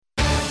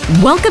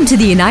Welcome to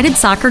the United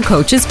Soccer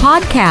Coaches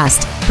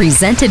Podcast,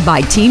 presented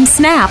by Team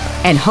Snap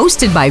and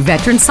hosted by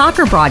veteran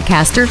soccer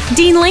broadcaster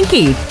Dean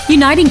Linke,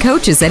 uniting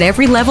coaches at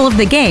every level of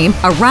the game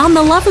around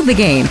the love of the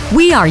game.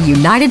 We are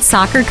United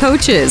Soccer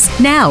Coaches.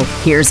 Now,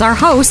 here's our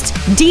host,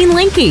 Dean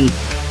Linke.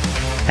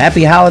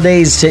 Happy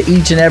holidays to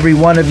each and every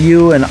one of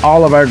you and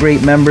all of our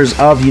great members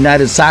of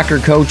United Soccer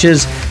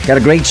Coaches. Got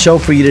a great show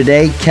for you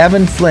today.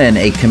 Kevin Flynn,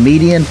 a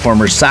comedian,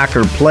 former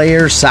soccer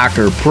player,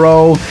 soccer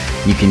pro.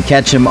 You can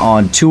catch him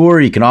on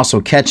tour. You can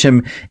also catch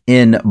him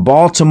in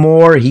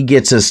Baltimore. He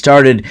gets us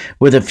started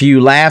with a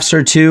few laughs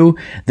or two.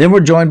 Then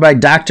we're joined by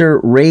Dr.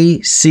 Ray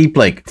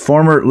Seplick,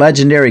 former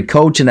legendary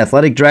coach and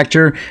athletic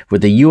director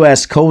with the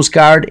U.S. Coast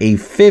Guard, a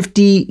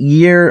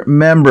 50-year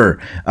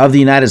member of the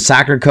United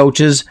Soccer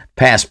Coaches,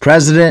 past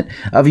president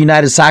of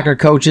United Soccer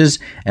Coaches,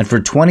 and for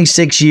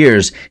 26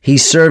 years, he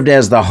served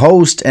as the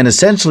host and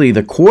essentially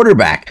the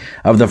quarterback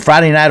of the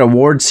Friday night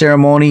award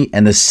ceremony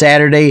and the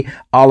Saturday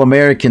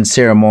All-American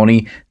ceremony.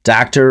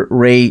 Dr.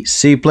 Ray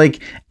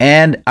Seplick,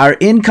 and our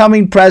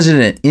incoming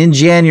president in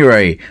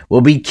January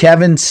will be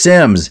Kevin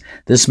Sims.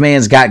 This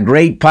man's got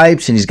great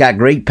pipes and he's got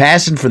great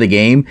passion for the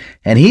game,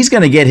 and he's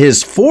going to get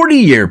his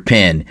 40-year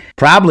pin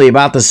probably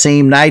about the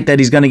same night that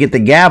he's going to get the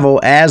gavel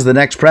as the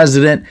next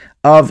president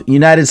of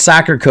United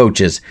Soccer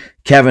Coaches.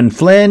 Kevin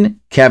Flynn,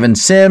 Kevin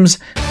Sims,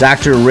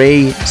 Dr.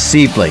 Ray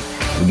Seplick.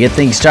 We'll get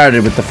things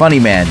started with the funny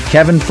man,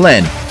 Kevin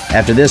Flynn,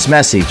 after this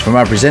message from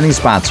our presenting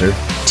sponsor,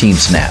 Team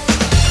Snap.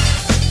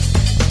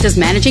 Does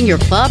managing your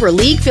club or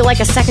league feel like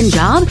a second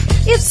job?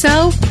 If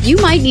so, you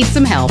might need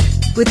some help.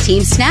 With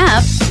Team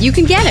Snap, you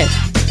can get it.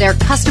 Their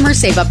customers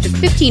save up to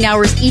 15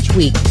 hours each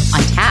week on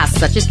tasks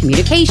such as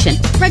communication,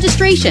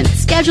 registration,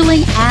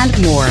 scheduling, and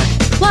more.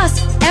 Plus,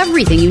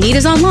 everything you need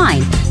is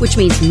online, which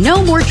means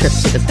no more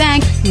trips to the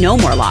bank, no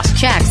more lost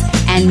checks,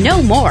 and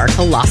no more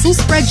colossal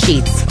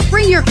spreadsheets.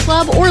 Bring your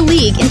club or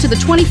league into the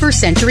 21st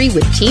century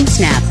with Team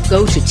Snap.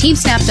 Go to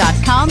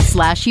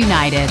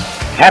teamsnap.com/united.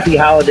 Happy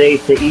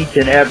holidays to each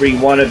and every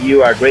one of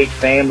you, our great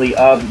family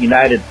of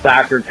United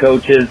Soccer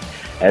Coaches,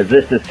 as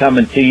this is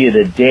coming to you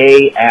the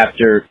day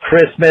after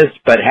Christmas,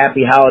 but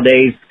happy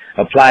holidays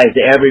applies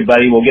to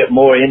everybody. We'll get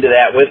more into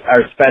that with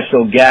our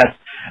special guest.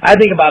 I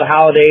think about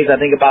holidays, I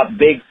think about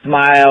big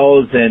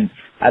smiles, and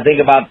I think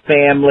about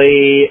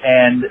family,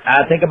 and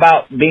I think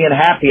about being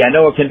happy. I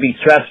know it can be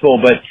stressful,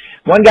 but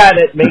one guy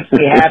that makes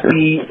me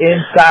happy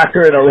in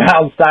soccer and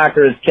around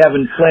soccer is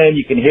Kevin Flynn.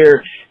 You can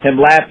hear him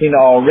laughing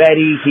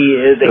already. He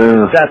is a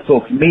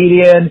successful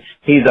comedian.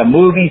 He's a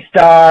movie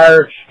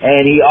star,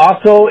 and he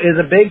also is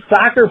a big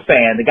soccer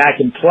fan. The guy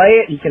can play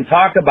it. He can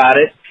talk about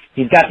it.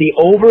 He's got the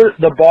Over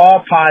the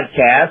Ball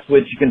podcast,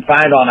 which you can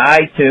find on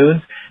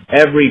iTunes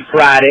every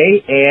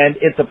Friday, and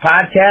it's a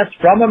podcast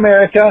from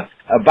America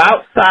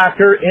about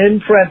soccer, in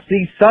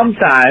parentheses,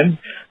 sometimes,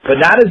 but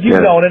not as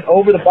you've known it.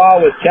 Over the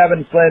Ball with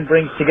Kevin Flynn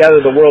brings together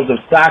the worlds of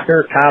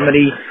soccer,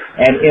 comedy,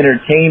 and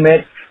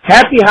entertainment.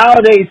 Happy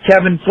holidays,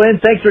 Kevin Flynn.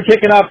 Thanks for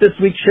kicking off this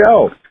week's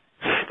show.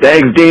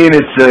 Thanks, Dean.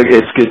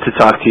 It's good to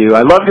talk to you.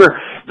 I love the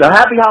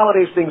happy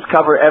holidays things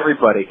cover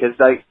everybody, because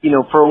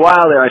for a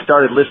while there I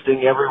started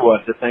listing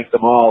everyone to thank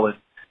them all and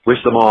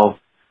wish them all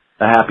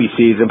a happy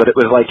season, but it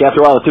was like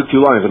after a while it took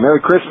too long. It was Merry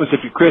Christmas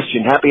if you're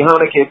Christian, Happy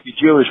Hanukkah if you're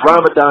Jewish,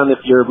 Ramadan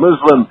if you're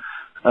Muslim,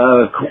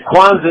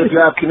 Kwanzaa if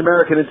you're African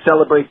American, and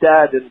celebrate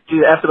that. And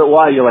after a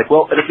while you're like,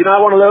 well, and if you're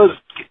not one of those,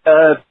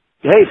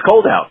 hey, it's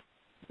cold out.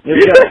 Here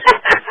we go.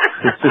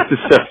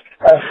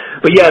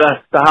 But yeah,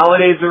 the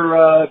holidays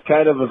are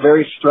kind of a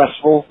very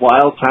stressful,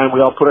 wild time. We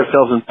all put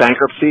ourselves in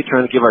bankruptcy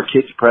trying to give our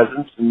kids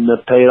presents and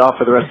pay it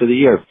off for the rest of the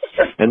year.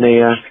 And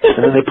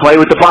then they play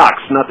with the box,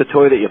 not the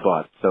toy that you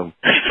bought. So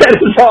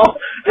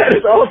that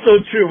is also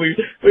true. We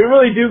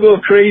really do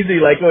go crazy.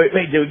 Like,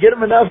 wait, do we get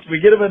them enough? Do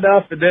we get them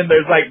enough? And then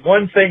there's like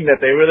one thing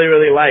that they really,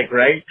 really like,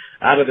 right?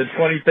 Out of the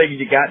 20 things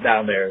you got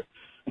down there.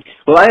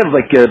 Well, I have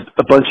like a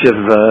bunch of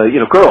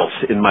girls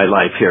in my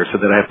life here, so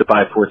that I have to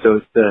buy for. So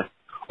it's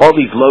all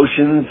these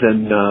lotions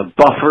and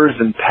buffers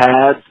and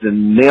pads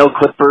and nail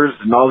clippers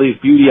and all these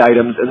beauty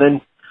items, and then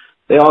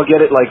they all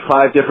get it like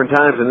 5 different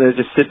times, and then it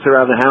just sits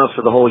around the house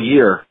for the whole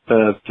year.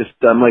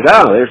 I'm like,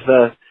 there's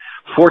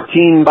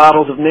 14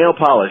 bottles of nail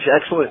polish.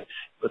 Excellent.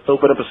 Let's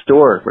open up a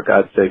store, for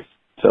God's sake.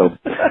 So,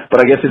 but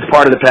I guess it's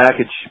part of the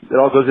package. It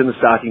all goes in the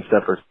stocking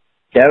stuffers.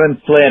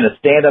 Kevin Flynn, a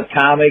stand-up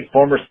comic,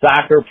 former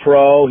soccer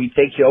pro. He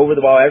takes you over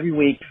the ball every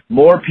week.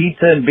 More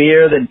pizza and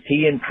beer than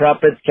tea and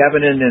crumpets.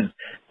 Kevin and his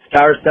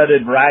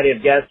star-studded variety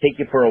of guests take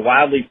you for a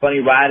wildly funny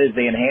ride as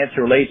they enhance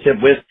your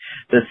relationship with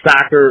the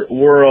soccer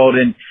world.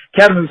 And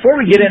Kevin, before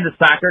we get into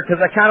soccer,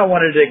 because I kind of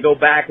wanted to go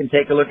back and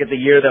take a look at the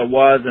year that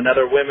was,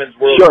 another Women's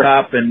World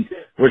Cup, and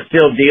we're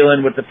still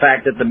dealing with the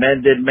fact that the men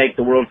didn't make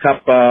the World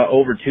Cup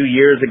over 2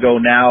 years ago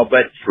now.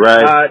 But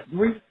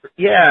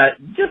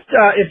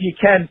if you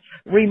can,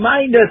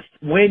 remind us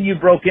when you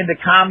broke into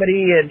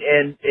comedy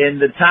and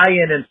the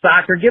tie-in in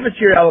soccer. Give us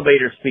your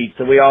elevator speech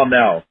so we all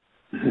know.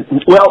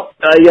 Well,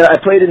 I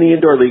played in the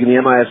indoor league in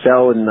the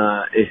MISL and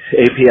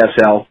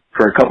APSL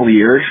for a couple of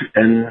years,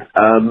 and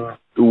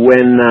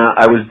when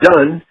I was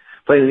done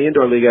playing in the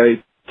indoor league,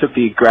 I took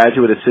the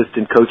graduate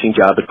assistant coaching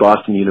job at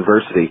Boston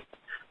University.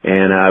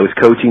 And I was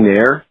coaching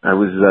there. I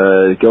was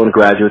going to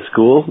graduate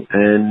school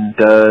and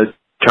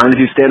trying to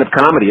do stand-up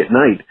comedy at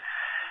night.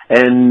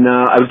 And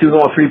I was doing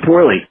all three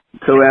poorly.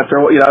 So after,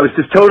 I was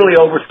just totally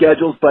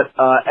overscheduled. But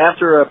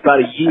after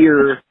about a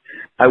year,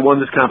 I won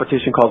this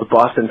competition called the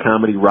Boston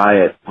Comedy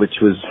Riot, which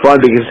was fun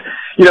because,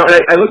 and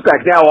I look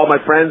back now, all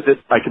my friends that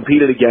I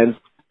competed against,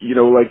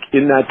 like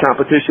in that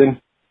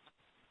competition,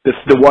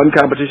 the one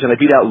competition, I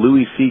beat out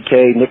Louis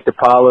C.K., Nick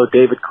DiPaolo,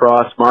 David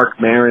Cross, Mark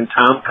Maron,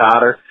 Tom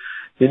Cotter,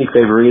 Vinny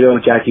Favorito,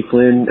 Jackie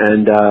Flynn,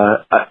 and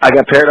I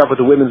got paired up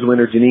with the women's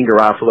winner, Janine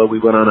Garofalo.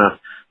 We went on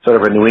a sort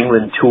of a New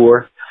England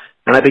tour,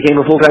 and I became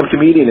a full-time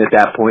comedian at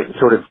that point and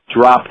sort of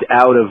dropped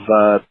out of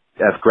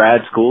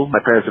grad school.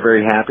 My parents were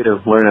very happy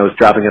to learn I was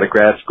dropping out of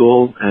grad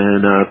school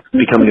and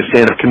becoming a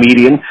stand-up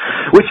comedian,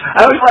 which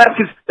I always laugh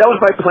because that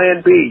was my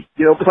plan B.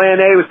 Plan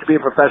A was to be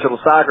a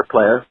professional soccer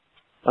player.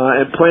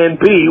 And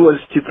plan B was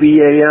to be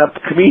a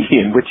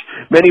comedian, which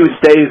many would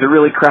say is a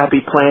really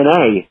crappy plan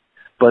A.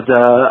 But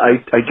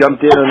I jumped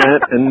in on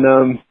that,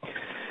 and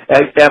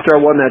after I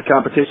won that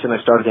competition,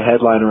 I started to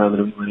headline around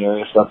the New England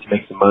area, started to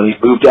make some money.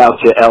 Moved out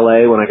to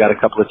L.A. when I got a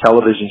couple of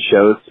television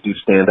shows to do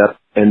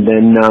stand-up. And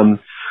then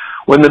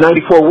when the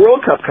 '94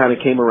 World Cup kind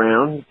of came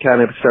around,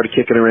 kind of started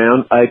kicking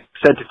around, I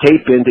sent a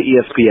tape in to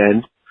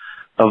ESPN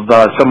of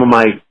some of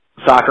my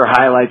soccer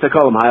highlights. I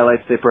call them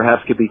highlights. They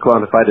perhaps could be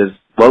quantified as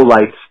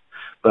lowlights.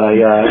 By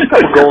a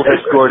couple goals I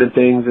scored and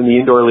things in the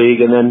indoor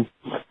league, and then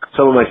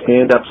some of my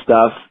stand-up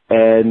stuff,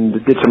 and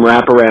did some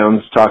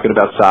wraparounds talking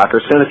about soccer,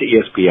 sent it to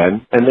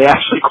ESPN, and they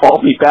actually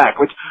called me back,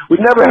 which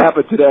would never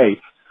happen today.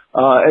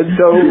 And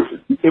so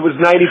it was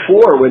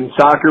 '94 when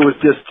soccer was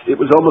it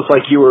was almost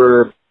like you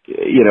were,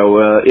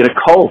 in a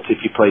cult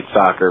if you played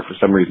soccer for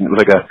some reason. It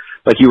was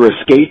like you were a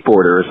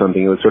skateboarder or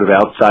something. It was sort of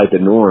outside the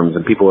norms,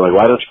 and people were like,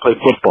 why don't you play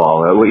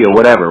football? Or,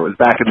 whatever. It was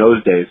back in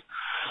those days,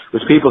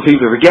 which people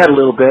seem to forget a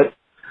little bit.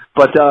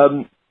 But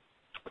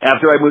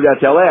after I moved out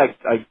to L.A.,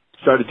 I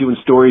started doing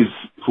stories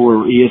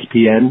for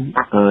ESPN.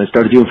 I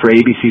started doing for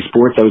ABC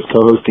Sports. I was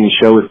co-hosting a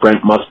show with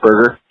Brent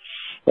Musburger.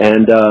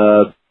 And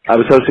I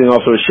was hosting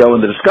also a show on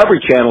the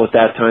Discovery Channel at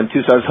that time,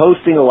 too. So I was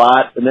hosting a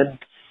lot. And then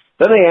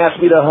they asked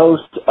me to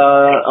host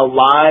a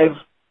live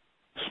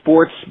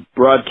sports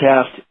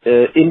broadcast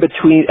in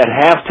between, at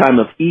halftime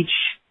of each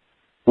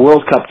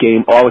World Cup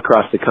game all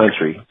across the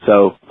country.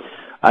 So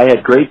I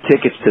had great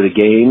tickets to the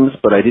games,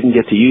 but I didn't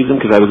get to use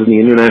them because I was in the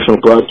International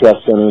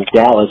Broadcast Center in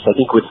Dallas. I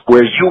think it was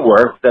where you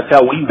were. That's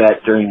how we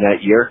met during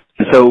that year.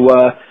 And so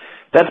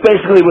that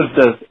basically was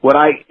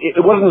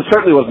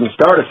certainly wasn't the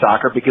start of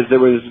soccer because there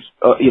was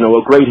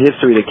a great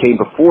history that came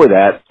before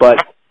that.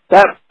 But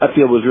that I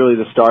feel was really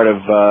the start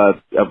of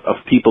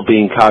people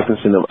being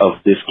cognizant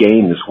of this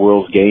game, this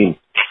world's game,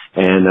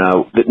 and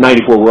the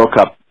 '94 World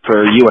Cup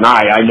for you and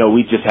I know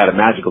we just had a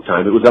magical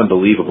time. It was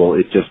unbelievable.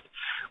 It just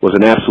was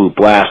an absolute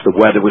blast. The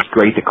weather was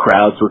great, the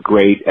crowds were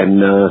great,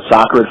 and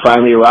soccer had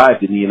finally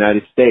arrived in the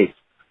United States.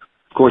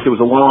 Of course, it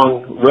was a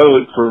long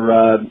road for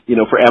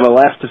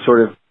MLS to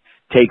sort of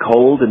take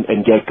hold and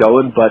get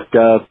going, but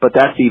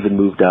that's even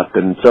moved up.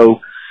 And so,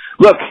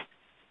 look,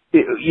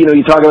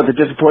 you talk about the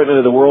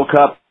disappointment of the World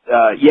Cup.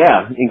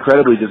 Yeah,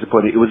 incredibly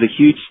disappointing. It was a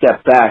huge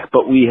step back,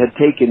 but we had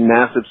taken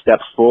massive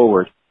steps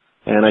forward,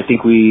 and I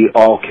think we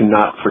all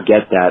cannot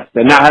forget that.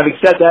 And now, having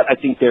said that,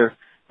 I think there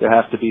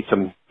has to be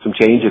some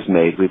changes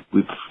made. We're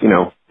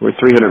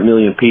 300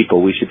 million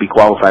people. We should be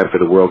qualified for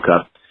the World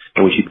Cup,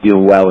 and we should be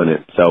doing well in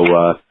it. So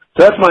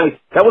that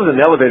was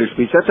an elevator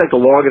speech. That's like the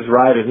longest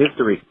ride in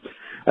history.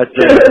 That's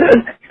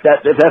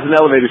an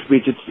elevator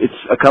speech. It's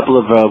a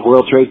couple of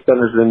World Trade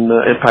Centers and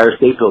Empire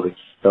State Buildings.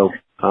 So,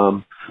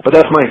 but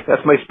that's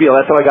my spiel.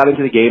 That's how I got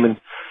into the game, and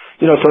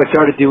so I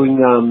started doing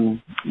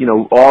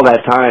all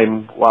that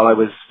time while I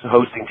was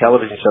hosting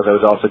television shows. I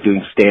was also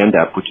doing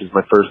stand-up, which is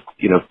my first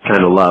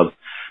kind of love.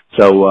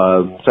 So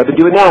I've been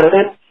doing that, and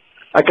then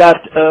I got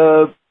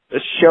a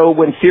show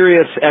when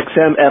Sirius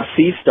XM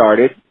FC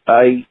started.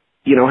 I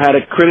had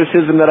a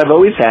criticism that I've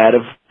always had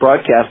of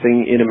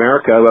broadcasting in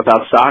America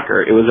about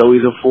soccer. It was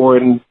always a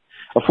foreign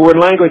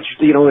language,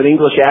 an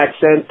English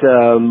accent,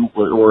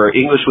 or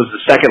English was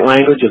the second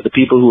language of the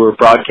people who were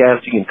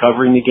broadcasting and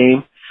covering the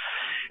game.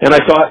 And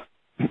I thought,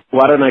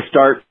 why don't I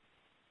start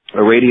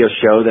a radio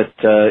show that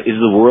is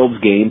the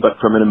world's game, but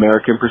from an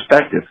American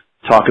perspective?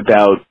 Talk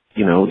about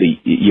the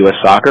U.S.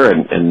 soccer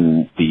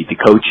and the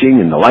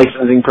coaching and the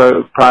licensing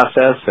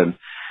process and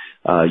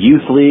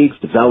youth leagues,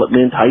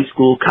 development, high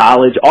school,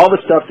 college, all the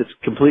stuff that's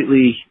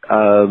completely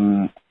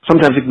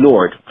sometimes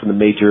ignored from the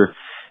major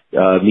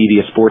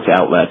media sports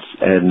outlets.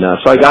 And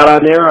so I got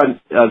on there on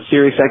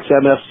Sirius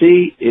XM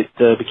FC. It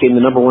became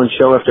the #1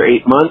 show after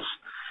 8 months.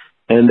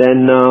 And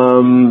then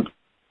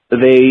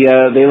they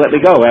let me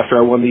go after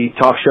I won the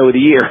Talk Show of the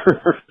Year.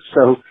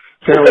 So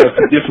apparently it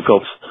was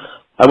difficult.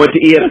 I went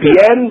to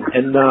ESPN,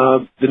 and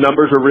the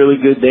numbers were really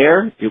good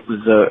there. It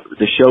was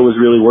the show was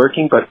really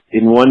working, but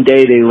in one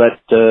day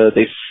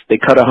they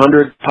cut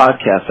 100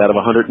 podcasts out of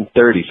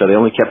 130, so they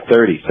only kept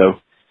 30. So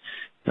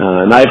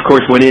And I, of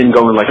course, went in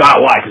going like,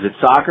 oh, why? Because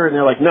it's soccer? And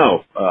they're like,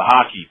 no,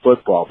 hockey,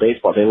 football,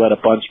 baseball. They let a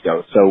bunch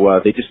go.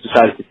 So they just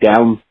decided to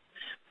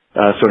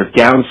sort of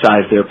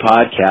downsize their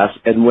podcast.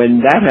 And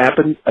when that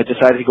happened, I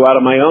decided to go out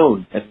on my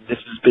own. And this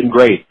has been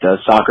great.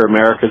 Soccer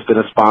America has been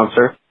a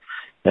sponsor,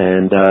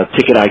 and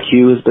Ticket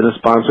IQ has been a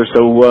sponsor.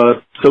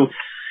 So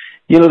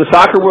you know, the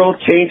soccer world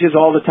changes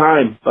all the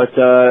time, but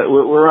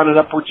we're on an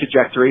upward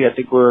trajectory. I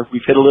think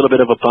we've hit a little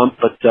bit of a bump,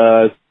 but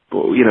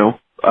you know,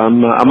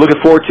 I'm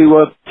looking forward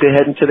to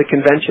heading to the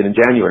convention in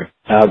January.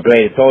 Oh,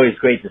 great! It's always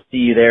great to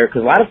see you there,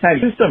 because a lot of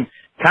times you do some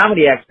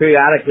comedy acts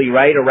periodically,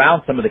 right,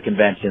 around some of the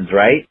conventions,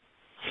 right?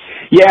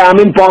 Yeah,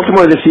 I'm in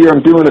Baltimore this year.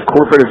 I'm doing a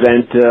corporate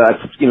event.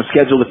 I've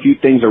scheduled a few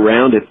things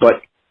around it, but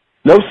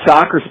no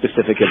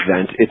soccer-specific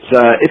event.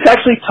 It's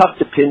actually tough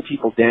to pin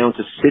people down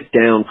to sit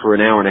down for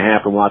an hour and a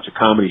half and watch a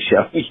comedy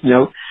show. You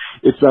know,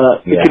 it's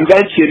the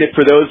convention.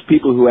 For those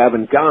people who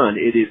haven't gone,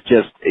 it is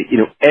just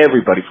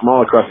everybody from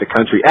all across the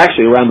country,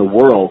 actually around the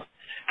world,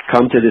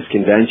 come to this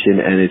convention,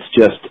 and it's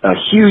just a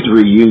huge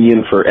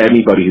reunion for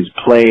anybody who's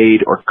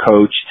played or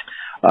coached.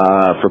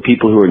 For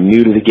people who are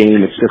new to the game,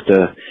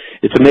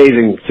 it's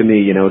amazing to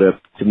me,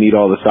 to meet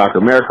all the Soccer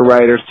America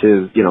writers,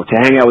 to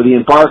hang out with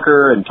Ian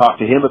Barker and talk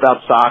to him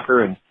about soccer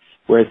and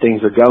where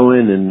things are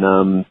going,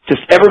 and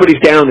just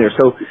everybody's down there.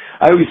 So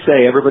I always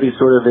say everybody's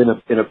sort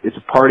of it's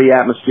a party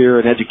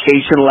atmosphere, an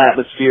educational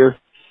atmosphere,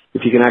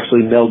 if you can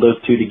actually meld those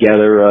two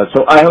together.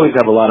 So I always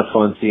have a lot of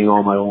fun seeing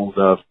all my old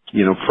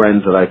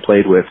friends that I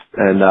played with,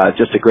 and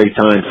just a great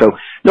time. So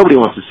nobody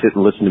wants to sit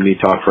and listen to me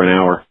talk for an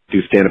hour,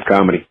 do stand-up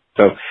comedy.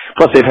 So,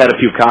 plus they've had a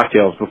few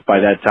cocktails by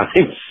that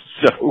time.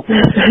 So,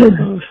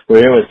 we're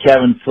here with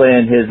Kevin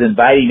Flynn. His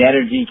inviting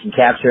energy can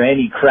capture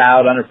any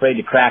crowd, unafraid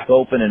to crack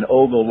open and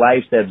ogle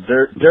life's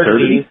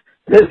absurdities.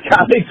 His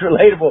comedy's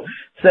relatable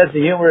sense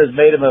of humor has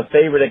made him a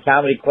favorite at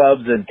comedy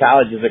clubs and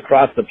colleges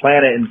across the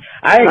planet. And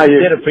I actually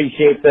did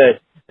appreciate the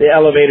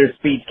elevator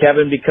speech,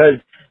 Kevin,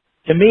 because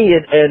to me,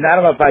 and I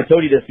don't know if I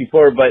told you this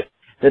before, but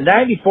the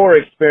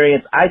 94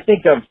 experience, I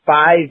think of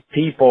 5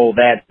 people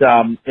that,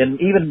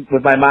 and even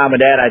with my mom and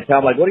dad, I tell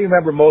them, like, what do you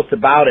remember most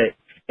about it?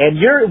 And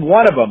you're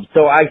one of them.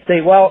 So I say,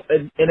 well,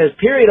 in a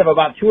period of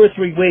about 2 or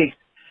 3 weeks,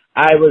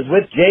 I was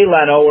with Jay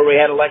Leno, where we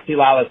had Alexi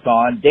Lalas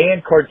on, Dan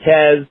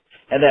Cortez,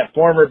 and that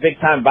former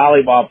big-time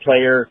volleyball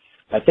player,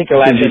 I think her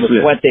last name was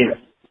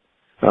Fuentes.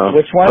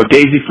 Which one? Oh,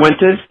 Daisy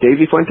Fuentes?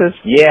 Daisy Fuentes?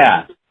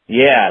 Yeah.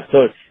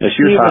 So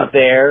she was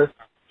there.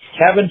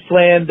 Kevin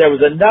Flynn. There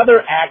was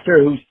another actor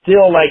who's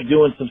still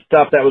doing some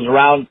stuff that was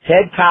around,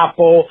 Ted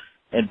Koppel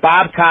and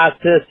Bob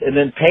Costas, and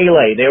then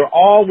Pele. They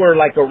all were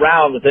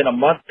around within a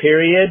month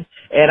period.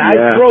 And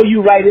I throw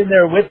you right in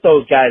there with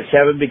those guys,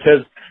 Kevin,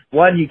 because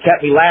one, you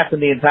kept me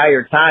laughing the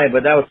entire time,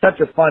 but that was such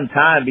a fun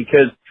time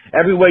because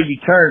everywhere you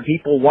turned,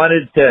 people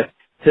wanted to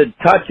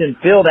touch and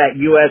feel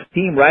that U.S.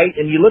 team, right?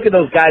 And you look at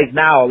those guys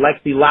now,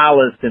 Alexi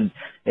Lalas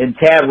and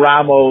Tab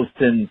Ramos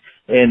and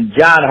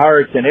John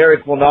Hart and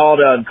Eric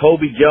Winalda and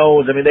Kobe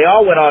Jones. I mean, they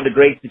all went on to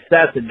great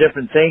success in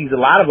different things. A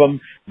lot of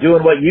them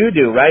doing what you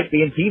do, right?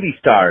 Being TV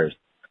stars.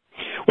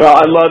 Well,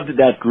 I loved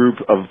that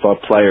group of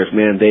players,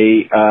 man.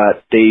 They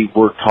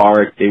worked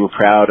hard. They were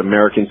proud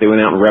Americans. They went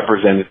out and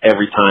represented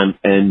every time.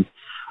 And,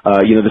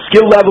 the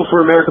skill level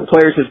for American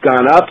players has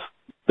gone up.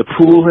 The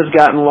pool has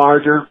gotten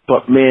larger.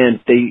 But,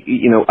 man,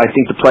 I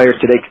think the players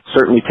today could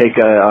certainly take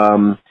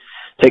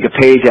a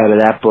page out of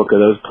that book of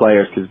those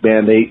players because,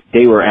 man,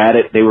 they were at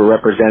it. They were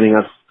representing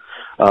us,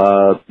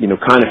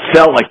 kind of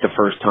felt like the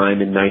first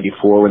time in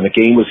 94 when the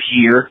game was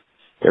here.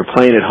 They were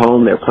playing at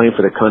home. They were playing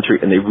for the country,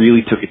 and they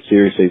really took it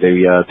seriously.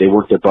 They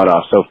worked their butt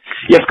off. So,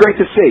 yeah, it's great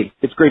to see.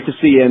 It's great to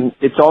see, and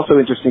it's also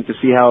interesting to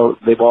see how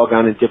they've all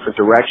gone in different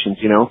directions,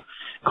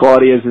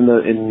 Claudia's in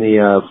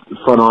the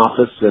front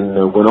office,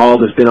 and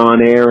Winalda's been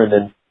on air, and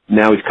then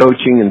now he's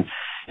coaching, and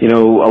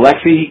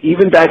Alexi,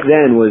 even back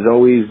then, was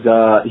always,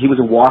 he was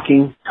a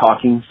walking,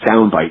 talking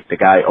soundbite. The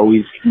guy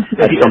always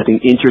had something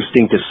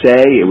interesting to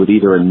say. It would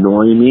either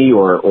annoy me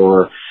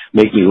or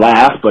make me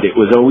laugh, but it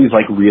was always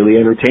really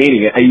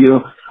entertaining.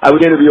 I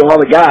would interview all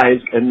the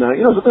guys, and,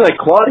 something like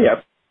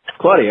Claudia,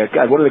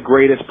 God, one of the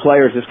greatest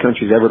players this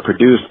country's ever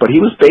produced, but he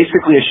was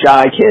basically a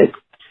shy kid,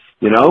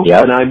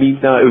 Yep. And I mean,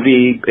 it would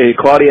be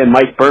Claudia and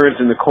Mike Burns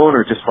in the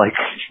corner, just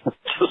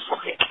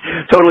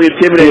totally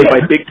intimidated by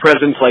big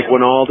presence like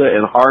Winalda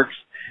and Harks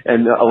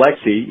and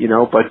Alexi,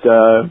 but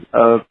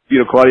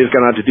Claudia's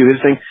gone on to do his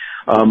thing.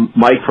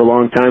 Mike for a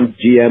long time,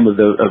 GM of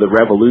the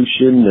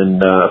Revolution, and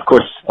of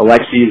course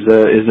Alexi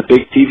is a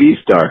big TV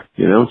star,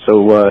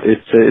 so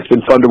it's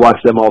been fun to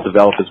watch them all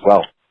develop as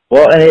well.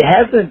 Well, and it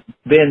hasn't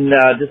been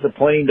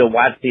disappointing to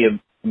watch the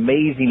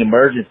amazing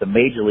emergence of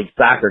Major League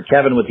Soccer.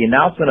 Kevin, with the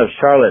announcement of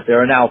Charlotte,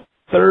 there are now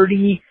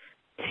 30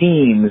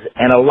 teams,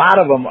 and a lot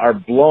of them are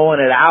blowing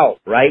it out,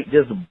 right?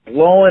 Just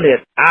blowing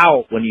it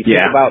out when you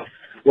think about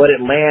what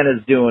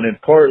Atlanta's doing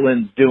and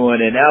Portland's doing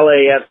and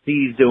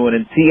LAFC's doing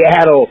and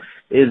Seattle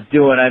is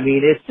doing. I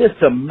mean, it's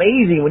just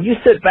amazing when you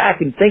sit back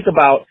and think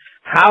about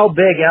how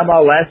big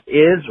MLS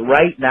is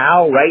right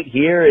now, right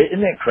here.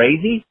 Isn't it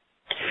crazy?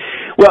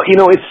 Well,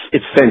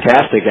 it's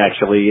fantastic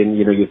actually, and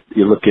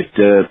you look at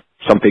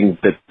something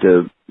that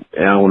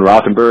Alan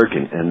Rothenberg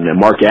and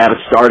Mark Abbott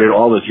started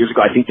all those years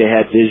ago. I think they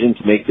had vision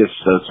to make this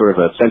sort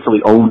of a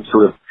centrally owned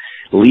sort of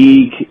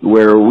league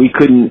where we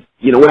couldn't,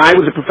 when I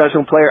was a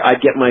professional player, I'd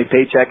get my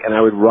paycheck and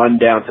I would run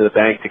down to the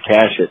bank to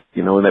cash it,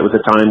 and that was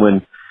a time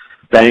when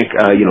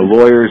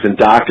lawyers and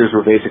doctors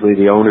were basically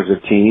the owners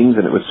of teams,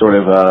 and it was sort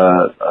of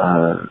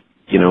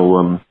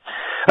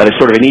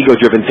sort of an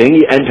ego-driven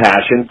thing and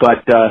passion,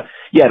 but to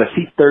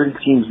see 30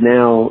 teams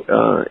now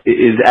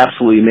is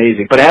absolutely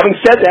amazing. But having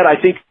said that,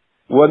 I think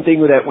one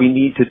thing that we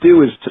need to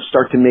do is to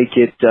start to make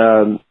it,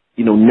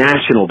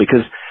 national,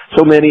 because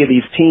so many of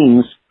these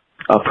teams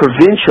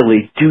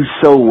provincially do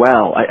so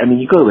well. I mean,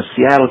 you go to a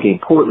Seattle game,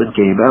 Portland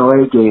game,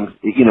 LA game,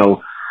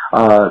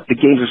 the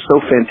games are so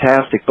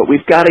fantastic, but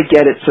we've got to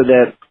get it so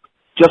that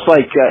just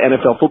like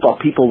NFL football,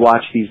 people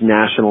watch these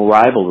national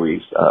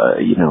rivalries,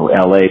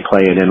 LA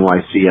playing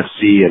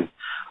NYCFC, and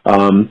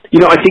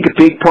I think a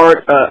big part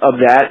of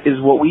that is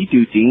what we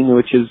do, Dean,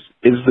 which is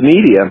the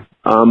media.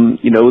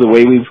 The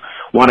way we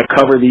want to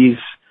cover these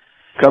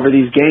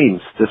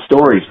games, the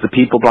stories, the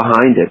people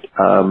behind it,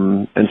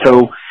 and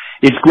so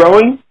it's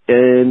growing.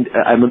 And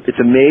it's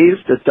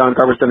amazed that Don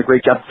Carver's done a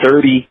great job.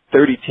 30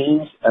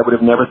 teams. I would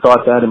have never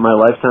thought that in my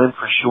lifetime,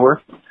 for sure.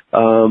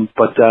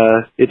 But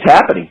it's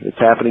happening. It's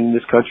happening in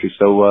this country.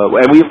 So,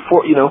 and we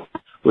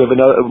have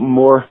another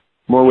more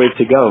ways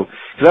to go.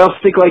 Because I also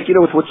think,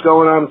 with what's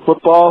going on in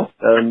football,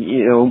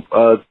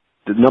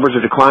 the numbers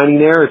are declining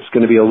there. It's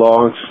going to be a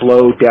long,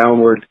 slow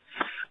downward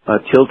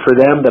tilt for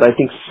them, that I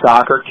think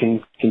soccer can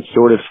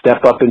sort of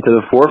step up into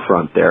the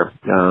forefront there.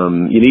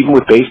 Even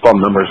with baseball,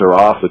 numbers are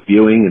off with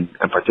viewing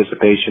and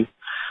participation.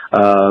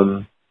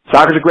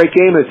 Soccer's a great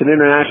game. It's an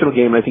international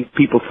game. I think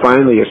people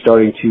finally are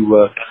starting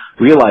to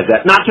realize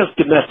that. Not just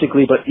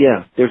domestically, but,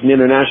 there's an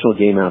international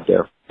game out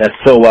there. That's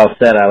so well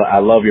said. I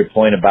love your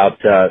point about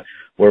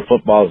where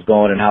football is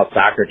going and how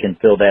soccer can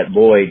fill that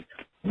void.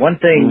 One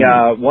thing,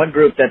 one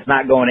group that's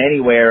not going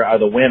anywhere are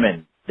the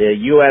women. The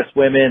U.S.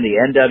 women, the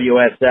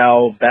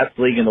NWSL, best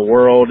league in the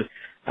world.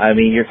 I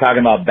mean, you're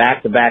talking about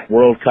back-to-back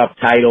World Cup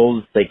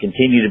titles. They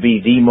continue to be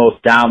the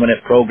most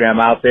dominant program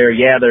out there.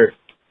 Yeah, they're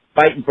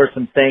fighting for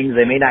some things.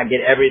 They may not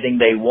get everything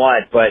they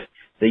want, but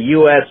the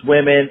U.S.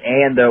 women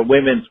and the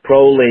Women's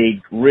Pro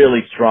League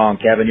really strong.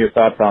 Kevin, your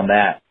thoughts on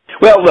that?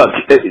 Well, look,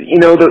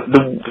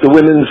 the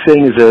women's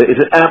thing is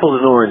an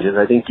apples and oranges.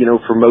 I think,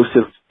 for most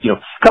of,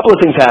 a couple of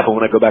things happen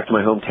when I go back to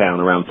my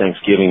hometown around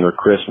Thanksgiving or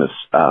Christmas.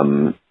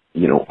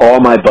 All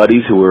my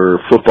buddies who were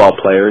football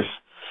players,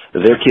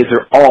 their kids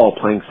are all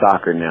playing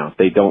soccer now.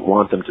 They don't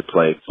want them to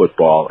play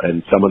football,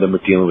 and some of them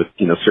are dealing with,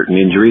 certain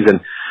injuries,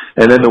 and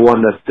then the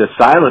one that's the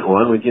silent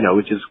one,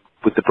 which is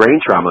with the brain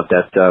trauma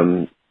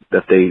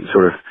that they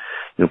sort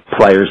of,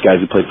 players, guys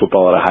who play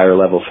football at a higher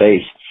level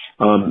face.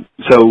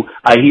 So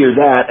I hear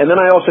that, and then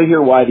I also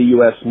hear why the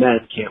U.S.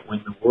 men can't win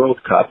the World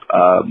Cup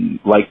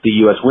like the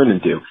U.S. women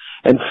do.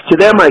 And to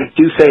them, I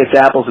do say it's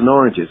apples and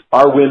oranges.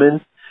 Our women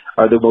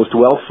are the most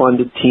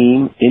well-funded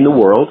team in the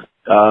world.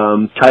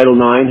 Title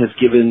IX has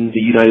given the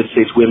United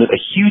States women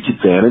a huge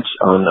advantage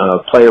on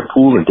player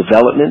pool and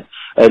development,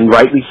 and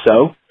rightly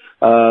so.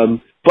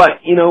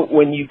 But,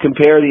 when you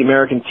compare the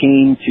American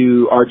team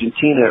to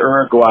Argentina,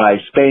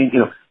 Uruguay, Spain,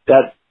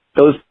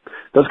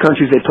 those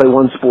countries, they play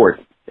one sport,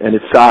 and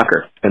it's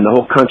soccer, and the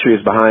whole country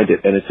is behind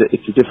it, and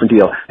it's a different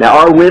deal. Now,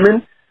 our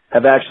women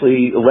have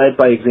actually led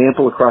by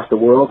example across the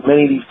world.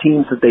 Many of these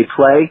teams that they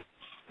play,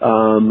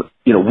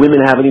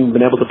 women haven't even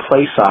been able to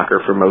play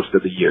soccer for most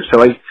of the year.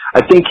 So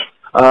I think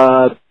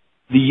the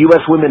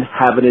U.S. women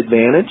have an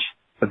advantage,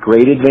 a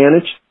great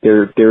advantage.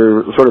 They're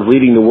sort of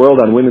leading the world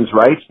on women's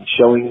rights and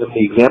showing them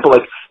the example.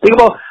 Think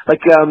about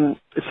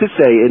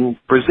Cisse in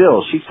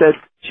Brazil. She said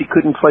she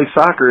couldn't play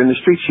soccer in the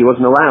streets. She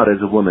wasn't allowed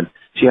as a woman.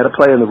 She had to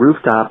play on the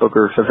rooftop of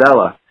her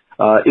favela.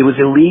 It was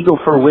illegal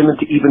for women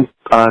to even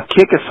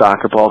kick a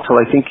soccer ball till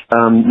I think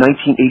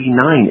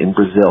 1989 in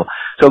Brazil.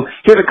 So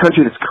here's a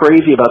country that's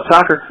crazy about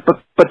soccer,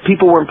 but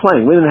people weren't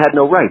playing. Women had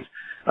no rights.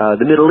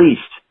 The Middle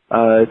East,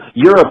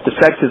 Europe, the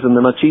sexism,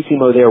 the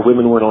machismo there,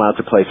 women weren't allowed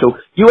to play. So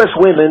U.S.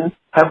 women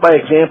have, by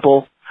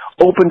example,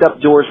 opened up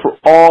doors for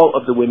all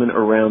of the women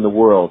around the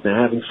world.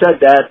 Now, having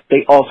said that,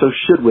 they also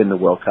should win the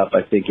World Cup,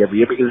 I think, every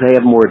year because they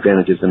have more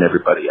advantages than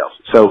everybody else.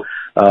 So,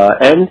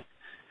 and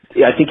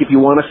I think if you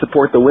want to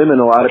support the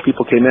women, a lot of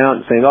people came out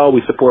and saying, "Oh,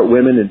 we support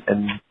women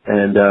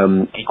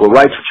and equal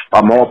rights," which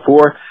I'm all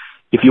for.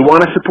 If you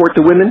want to support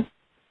the women,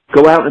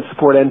 go out and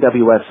support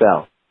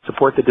NWSL.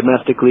 Support the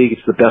domestic league.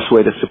 It's the best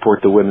way to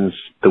support the women's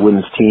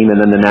team and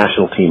then the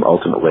national team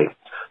ultimately.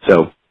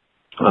 So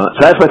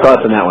that's my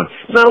thoughts on that one.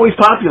 It's not always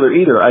popular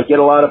either. I get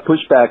a lot of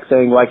pushback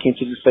saying, "Why can't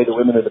you just say the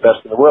women are the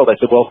best in the world?" I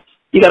said, "Well,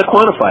 you got to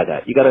quantify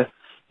that. You got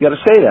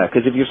to say that,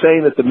 because if you're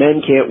saying that the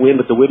men can't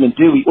win but the women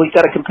do, well, you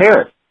got to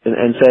compare it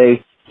and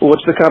say, well,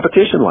 what's the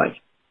competition like?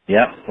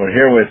 Yep, we're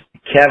here with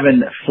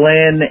Kevin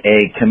Flynn,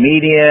 a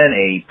comedian,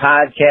 a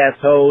podcast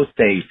host,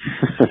 a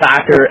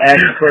soccer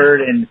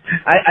expert, and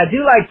I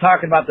do like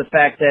talking about the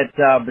fact that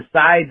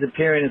besides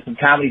appearing in some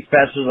comedy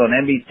specials on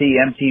NBC,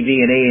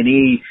 MTV, and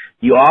A&E,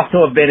 you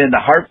also have been in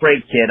The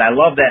Heartbreak Kid. I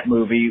love that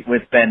movie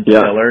with Ben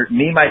Stiller.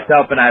 Me,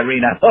 myself, and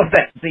Irene, I love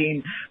that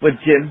scene with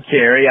Jim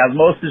Carrey.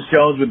 Osmosis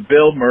Jones with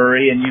Bill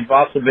Murray, and you've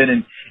also been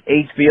in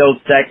HBO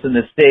Sex in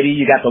the City.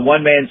 You got the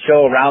one-man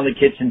show Around the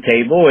Kitchen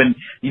Table, and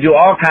you do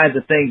all kinds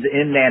of things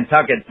in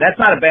Nantucket. That's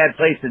not a bad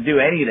place to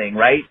do anything,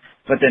 right?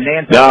 But the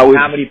Nantucket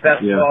Comedy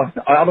Festival,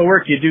 all the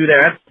work you do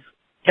there,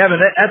 Kevin,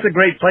 that's a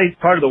great place,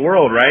 part of the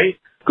world, right?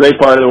 Great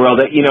part of the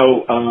world. You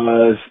know,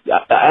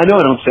 I know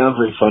I don't sound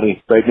very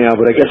funny right now,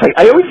 but I guess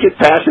I always get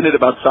passionate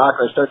about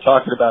soccer. I start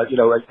talking about, you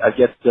know, I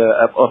get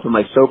off of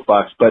my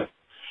soapbox. But,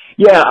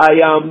 yeah,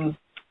 after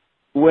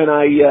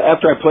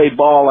I played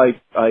ball, I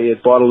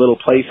had bought a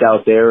little place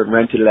out there and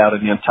rented it out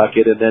in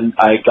Nantucket, and then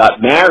I got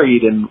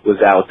married and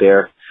was out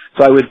there.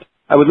 So I would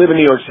live in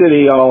New York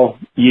City all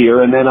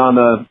year, and then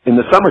in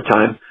the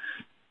summertime,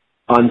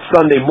 on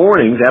Sunday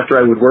mornings after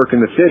I would work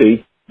in the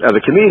city as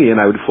a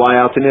comedian, I would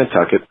fly out to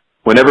Nantucket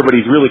when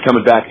everybody's really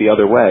coming back the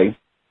other way,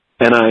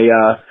 and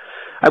I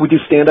would do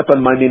stand-up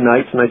on Monday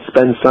nights, and I'd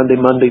spend Sunday,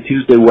 Monday,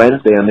 Tuesday,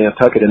 Wednesday on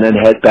Nantucket, and then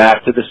head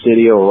back to the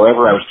city or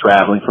wherever I was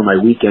traveling for my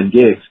weekend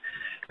gigs.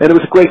 And it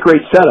was a great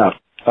setup.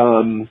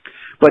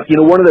 But, you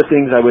know, one of the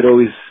things I would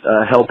always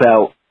help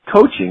out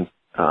coaching,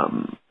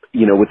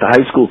 you know, with the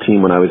high school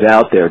team when I was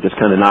out there, just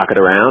kind of knock it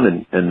around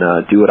and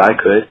do what I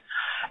could.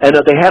 And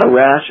they had a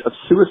rash of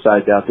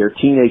suicides out there,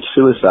 teenage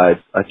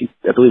suicides. I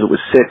believe it was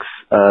 6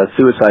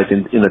 suicides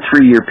in a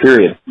 3-year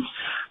period.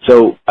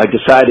 So I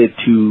decided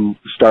to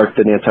start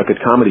the Nantucket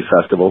Comedy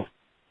Festival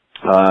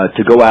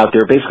to go out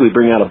there, basically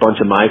bring out a bunch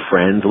of my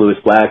friends, Lewis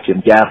Black,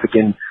 Jim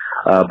Gaffigan,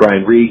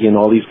 Brian Regan,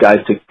 all these guys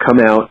to come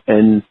out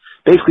and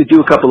basically do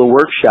a couple of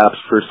workshops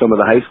for some of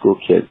the high school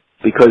kids,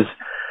 because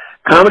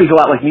comedy's a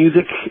lot like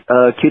music.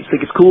 Kids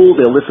think it's cool,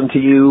 they'll listen to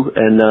you,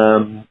 and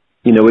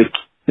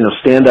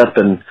stand up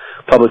and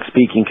public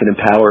speaking can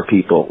empower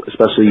people,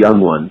 especially young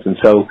ones. And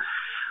so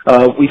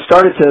we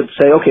started to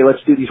say, okay,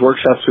 let's do these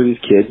workshops for these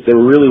kids. They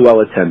were really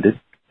well attended.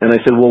 And I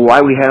said, well,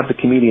 why we have the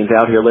comedians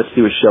out here, let's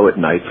do a show at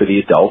night for the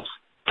adults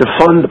to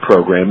fund the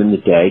program in the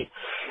day.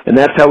 And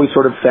that's how we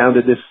sort of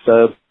founded this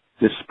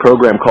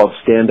program called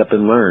Stand Up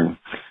and Learn,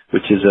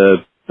 which is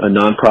a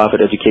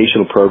nonprofit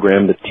educational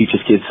program that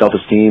teaches kids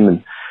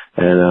self-esteem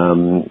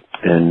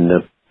and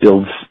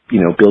builds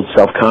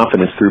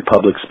self-confidence through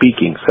public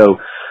speaking. So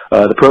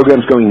the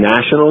program's going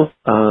national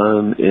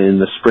in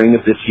the spring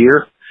of this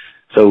year.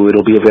 So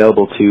it'll be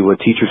available to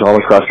teachers all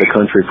across the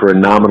country for a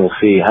nominal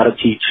fee, how to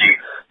teach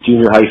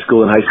junior high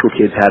school and high school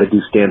kids how to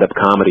do stand-up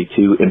comedy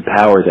to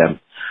empower them.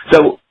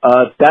 So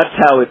that's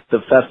how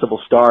the festival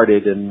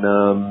started, and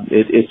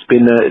it's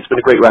been a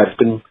great ride. It's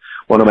been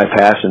one of my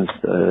passions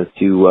to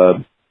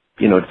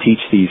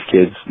teach these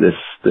kids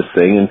this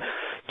thing and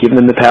give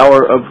them the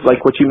power of,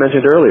 like what you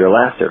mentioned earlier,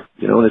 laughter.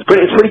 You know, and it's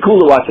pretty cool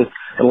to watch an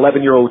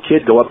 11-year-old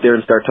kid go up there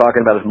and start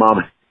talking about his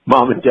mom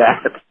and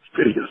dad. It's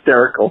pretty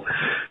hysterical,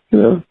 you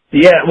know.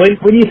 Yeah,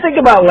 when you think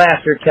about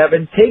laughter,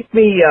 Kevin, take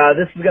me.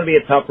 This is going to be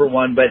a tougher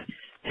one, but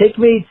take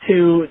me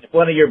to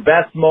one of your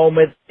best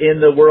moments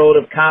in the world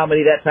of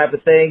comedy, that type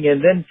of thing,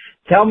 and then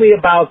tell me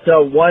about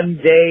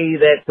one day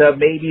that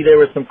maybe there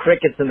were some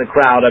crickets in the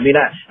crowd. I mean,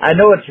 I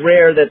know it's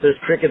rare that there's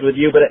crickets with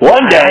you, but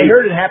one day I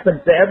heard it happens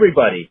to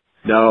everybody.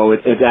 No,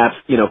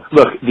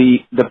 look,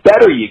 the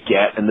better you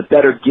get and the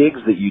better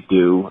gigs that you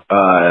do,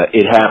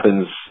 it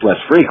happens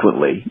less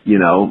frequently, you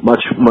know,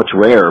 much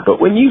rarer. But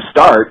when you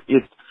start,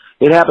 it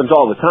happens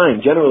all the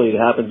time. Generally, it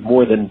happens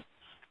more than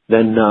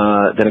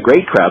a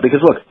great crowd. Because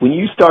look, when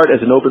you start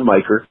as an open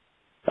micer,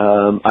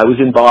 I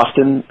was in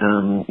Boston,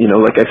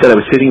 like I said, I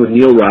was sitting with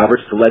Neil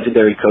Roberts, the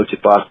legendary coach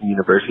at Boston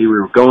University. We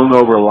were going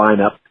over a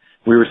lineup.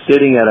 We were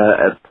sitting at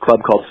a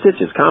club called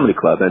Stitches Comedy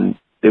Club, and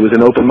it was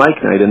an open mic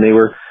night, and they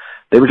were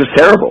just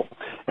terrible.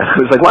 And I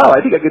was like, wow,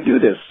 I think I could do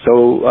this.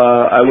 So,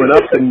 I went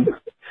up and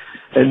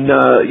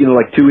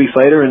like 2 weeks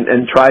later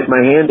and tried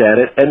my hand at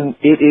it. And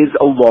it is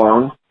a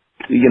long,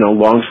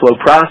 slow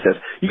process.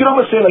 You can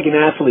almost say like an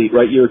athlete,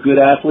 right? You're a good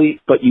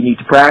athlete, but you need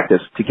to practice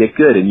to get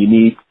good, and you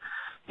need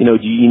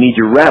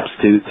your reps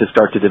to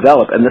start to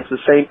develop. And that's the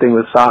same thing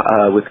with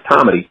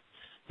comedy.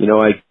 You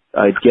know,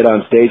 I'd get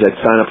on stage, I'd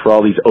sign up for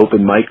all these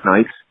open mic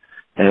nights,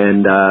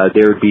 and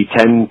there would be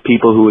 10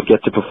 people who would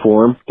get to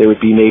perform. There would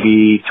be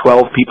maybe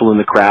 12 people in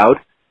the crowd.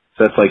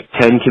 So that's like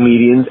 10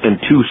 comedians and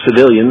 2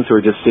 civilians who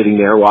are just sitting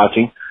there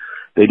watching.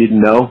 They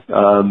didn't know.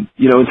 And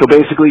so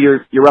basically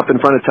you're up in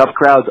front of tough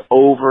crowds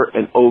over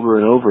and over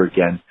and over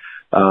again.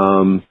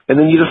 And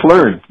then you just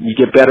learn. You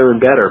get better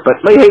and better. But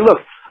hey, look,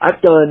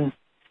 I've done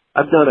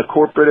a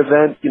corporate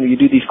event. You know, you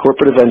do these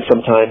corporate events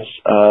sometimes,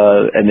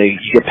 and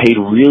you get paid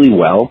really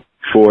well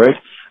for it.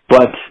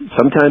 But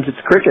sometimes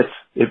it's crickets.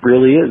 It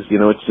really is. You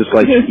know, it's just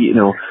like,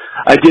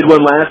 I did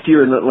one last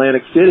year in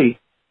Atlantic City,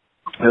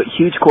 a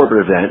huge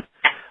corporate event.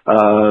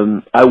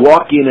 I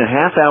walk in a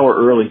half hour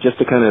early just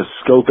to kind of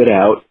scope it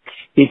out.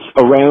 It's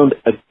around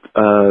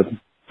a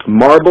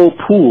marble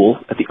pool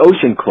at the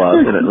Ocean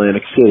Club in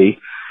Atlantic City.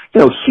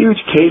 Huge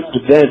catered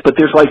event, but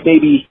there's like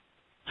maybe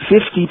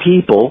 50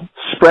 people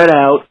spread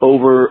out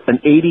over an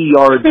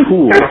 80-yard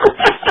pool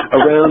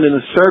around in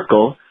a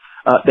circle.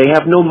 They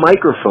have no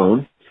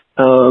microphone,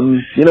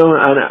 and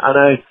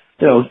I,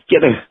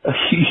 getting,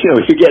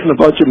 you're getting a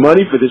bunch of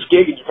money for this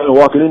gig, and you're kind of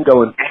walking in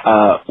going,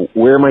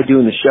 where am I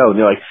doing the show? And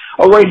they're like,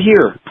 oh, right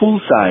here,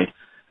 poolside.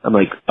 I'm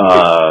like,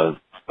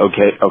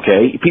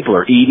 okay. People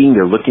are eating,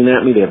 they're looking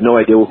at me, they have no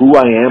idea who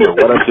I am or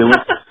what I'm doing.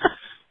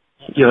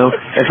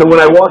 And so when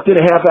I walked in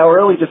a half hour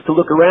early just to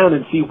look around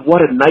and see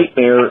what a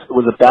nightmare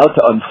was about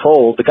to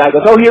unfold, the guy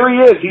goes, oh, here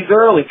he is, he's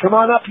early, come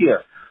on up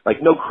here.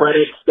 Like, no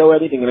credits, no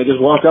anything, and I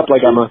just walk up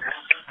like I'm a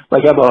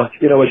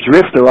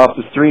drifter off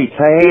the street.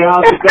 Hey,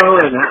 how's it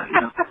going?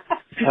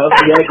 How's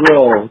the egg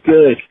roll?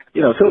 Good.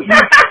 So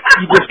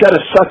you just gotta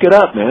suck it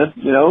up, man,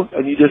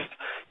 and you just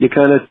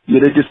kind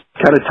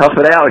of tough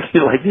it out.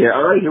 You're like, yeah,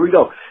 all right, here we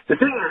go. The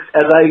thing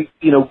is, as I,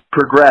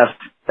 progressed,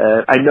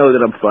 I know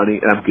that I'm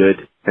funny and I'm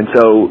good. And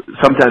so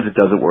sometimes it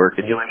doesn't work,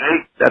 and you're like,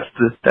 hey,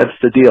 that's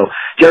the deal.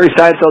 Jerry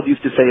Seinfeld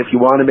used to say, if you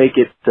want to make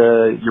it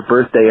your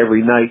birthday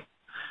every night,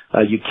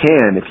 you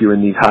can if you're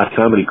in these hot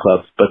comedy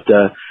clubs. But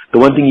the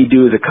one thing you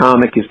do as a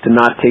comic is to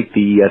not take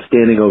the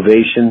standing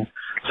ovation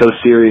so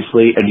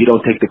seriously, and you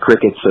don't take the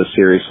crickets so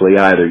seriously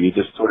either. You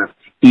just sort of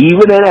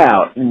even it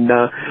out. And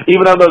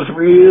even on those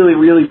really,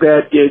 really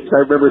bad gigs,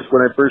 I remember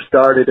when I first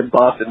started in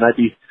Boston, I'd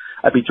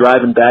be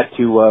driving back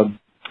to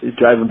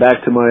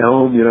my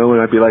home,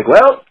 and I'd be like,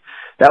 well,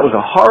 that was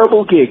a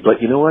horrible gig, but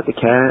you know what? The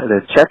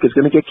check is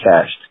going to get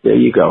cashed. There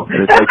you go.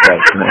 And it's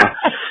okay.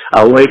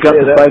 I'll wake up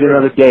and fight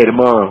another day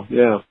tomorrow.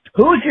 Yeah.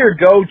 Who's your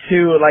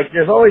go-to? Like,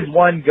 there's always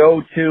one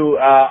go-to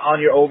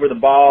on your over the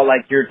ball.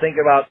 Like, you're thinking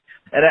about,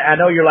 and I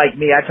know you're like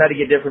me. I try to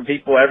get different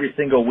people every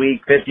single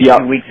week,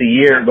 52 weeks a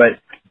year. But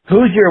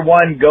who's your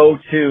one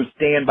go-to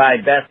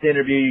standby best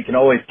interview you can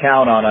always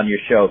count on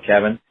your show,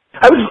 Kevin?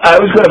 I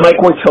was going to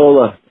Mike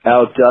Mortola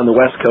out on the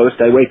West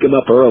Coast. I wake him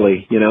up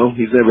early.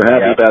 He's never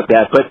happy about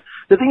that, but.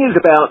 The thing is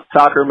about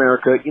Soccer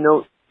America,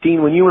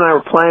 Dean, when you and I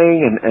were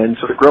playing and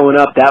sort of growing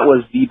up, that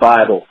was the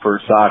Bible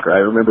for soccer.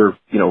 I remember,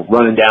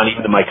 running down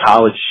even to my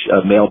college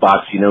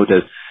mailbox,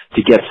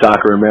 to get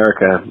Soccer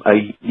America.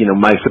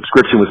 My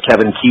subscription was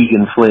Kevin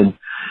Keegan Flynn.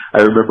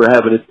 I remember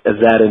having it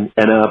as that, and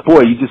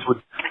boy, you just would,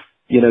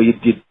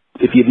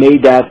 if you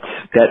made that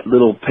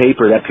little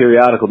paper, that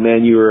periodical,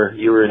 man, you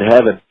were in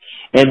heaven.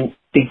 And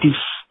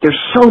there's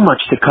so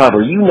much to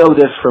cover. You know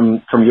this from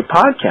your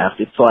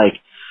podcast. It's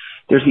like,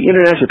 there's the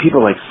international people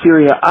like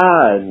Serie A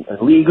and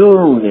Ligue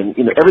 1 and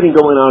everything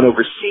going on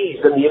overseas,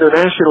 and the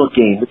international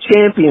game, the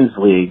Champions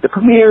League, the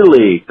Premier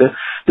League, the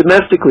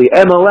domestically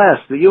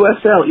MLS, the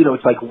USL.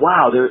 It's like,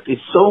 wow, there is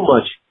so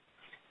much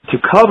to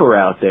cover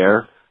out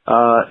there.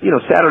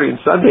 Saturday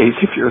and Sundays,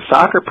 if you're a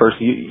soccer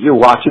person, you're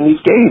watching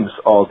these games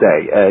all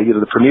day.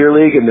 The Premier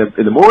League in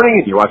the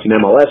morning, and you're watching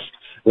MLS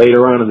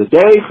later on in the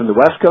day from the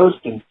West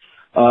Coast, and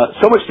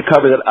so much to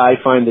cover that I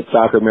find that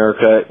Soccer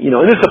America,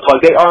 and this is a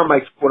plug, they are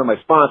one of my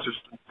sponsors,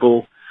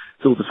 full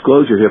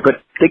disclosure here, but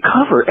they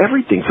cover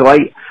everything. So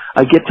I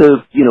get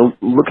to,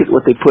 look at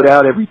what they put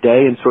out every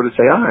day and sort of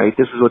say, all right,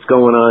 this is what's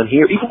going on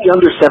here. Even the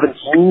under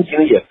 17s,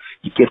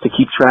 you get to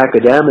keep track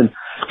of them. And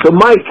so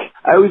Mike,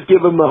 I always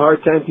give him a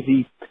hard time because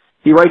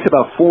he writes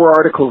about 4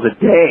 articles a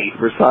day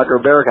for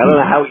Soccer America. I don't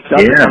know how he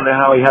does it. I don't know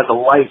how he has a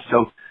life.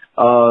 So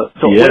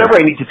whenever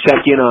I need to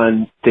check in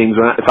on things,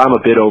 if I'm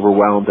a bit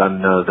overwhelmed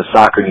on the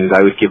soccer news,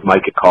 I would give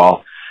Mike a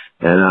call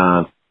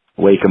and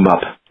wake him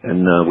up,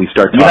 and we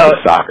start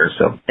talking soccer.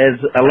 So, as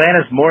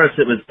Alanis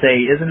Morissette would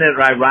say, isn't it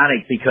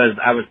ironic? Because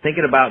I was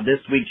thinking about this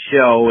week's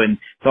show, and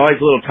it's always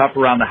a little tough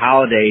around the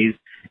holidays,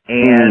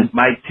 and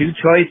my 2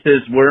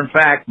 choices were, in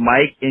fact,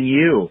 Mike and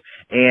you.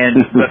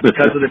 But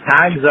because of the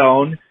time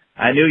zone,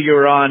 I knew you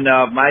were on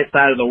my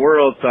side of the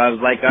world, so I was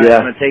like, I'm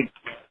going to take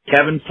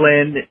Kevin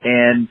Flynn,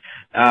 and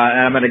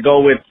I'm going to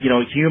go with,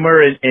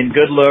 humor and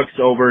good looks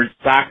over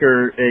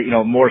soccer,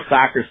 more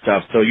soccer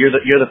stuff. So you're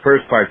the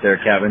first part there,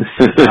 Kevin.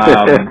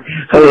 I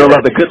don't know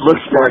about the good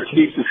looks part.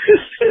 Jesus.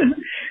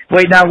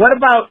 Wait, now what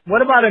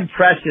about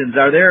impressions?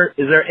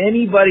 Is there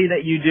anybody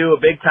that you do a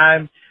big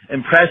time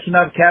impression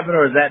of, Kevin,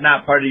 or is that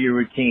not part of your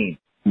routine?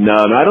 No,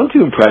 I don't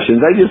do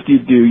impressions. I just do,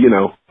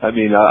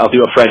 I'll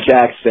do a French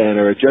accent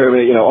or a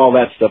German, all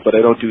that stuff, but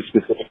I don't do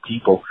specific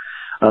people.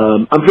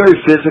 I'm very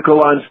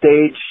physical on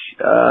stage.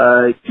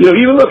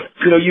 Even look,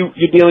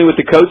 you're dealing with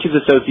the Coaches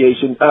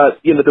Association.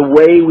 The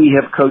way we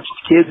have coached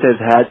kids has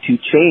had to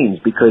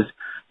change because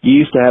you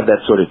used to have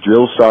that sort of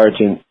drill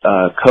sergeant,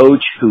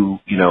 coach who,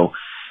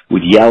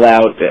 would yell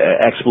out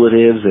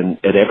expletives and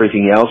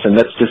everything else, and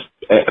that's just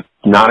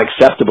not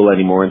acceptable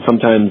anymore. And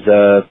sometimes,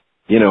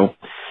 your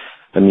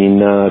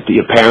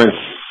parents,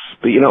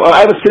 I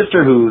have a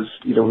sister whose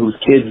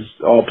kids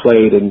all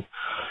played, and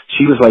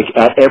she was like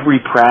at every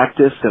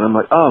practice, and I'm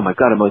like, oh my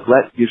God,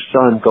 let your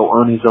son go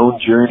on his own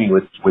journey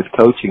with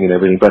coaching and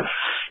everything. But,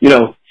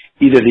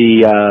 either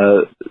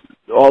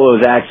all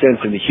those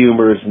accents and the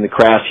humors and the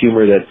crass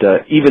humor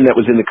that even that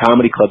was in the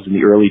comedy clubs in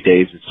the early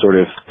days, it sort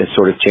of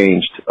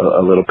changed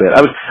a little bit.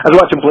 I was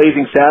watching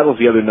Blazing Saddles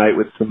the other night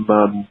with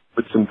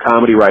some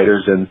comedy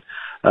writers, and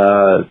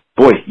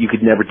boy, you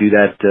could never do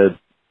that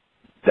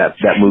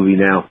movie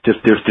now.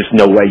 There's just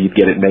no way you'd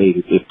get it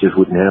made. It just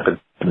wouldn't happen.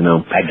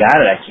 No. I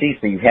got it. I see.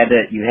 So you had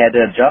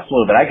to adjust a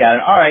little bit. I got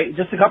it. All right,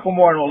 just a couple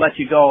more, and we'll let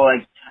you go.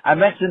 Like I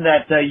mentioned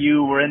that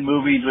you were in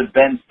movies with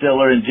Ben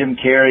Stiller and Jim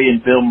Carrey and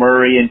Bill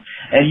Murray, and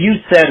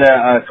you said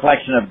a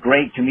collection of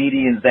great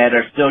comedians that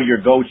are still your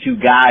go-to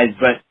guys.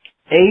 But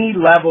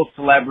A-level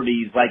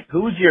celebrities, like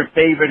who's your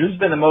favorite? Who's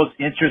been the most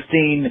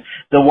interesting?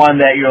 The one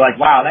that you're like,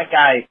 wow, that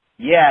guy.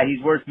 Yeah, he's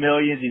worth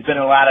millions. He's been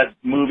in a lot of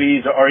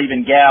movies, or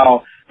even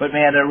gal. But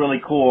man, they're really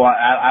cool.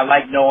 I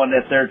like knowing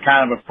that they're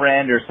kind of a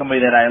friend or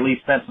somebody that I at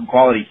least spent some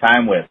quality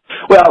time with.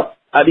 Well,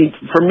 I mean,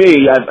 for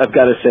me, I've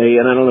got to say,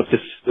 and I don't know if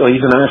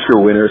he's an Oscar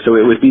winner, so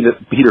it would be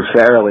Peter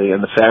Farrelly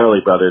and the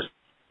Farrelly brothers.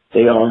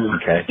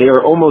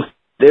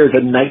 They're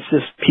the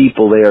nicest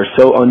people. They are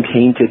so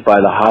untainted by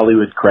the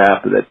Hollywood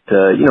crap that,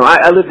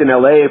 I lived in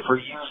LA for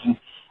years,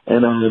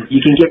 and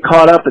you can get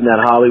caught up in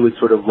that Hollywood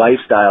sort of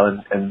lifestyle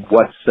and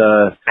what's,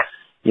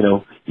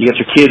 you got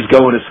your kids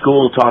going to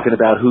school talking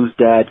about whose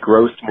dad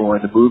grossed more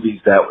in the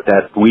movies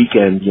that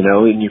weekend,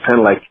 and you're kind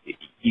of like,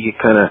 you get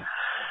kind of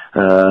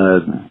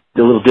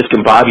a little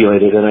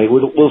discombobulated. And I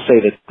will say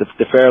that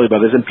the Farrelly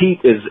brothers, and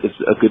Pete is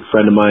a good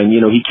friend of mine.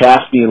 He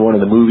cast me in one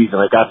of the movies, and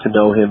I got to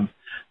know him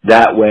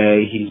that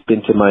way. He's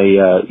been to my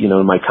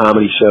my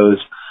comedy shows.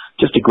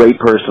 Just a great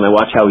person. I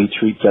watch how he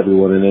treats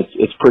everyone, and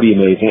it's pretty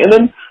amazing. And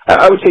then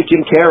I would say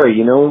Jim Carrey.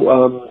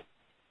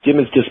 Jim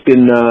has just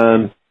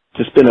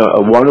been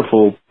a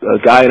wonderful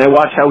guy, and I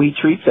watch how he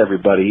treats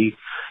everybody.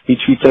 He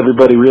treats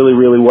everybody really,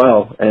 really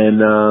well,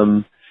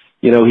 and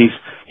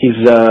he's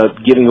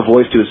giving a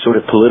voice to his sort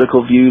of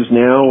political views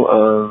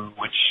now,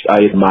 which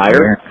I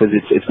admire, because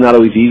it's not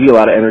always easy. A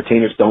lot of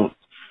entertainers don't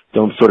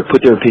sort of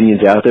put their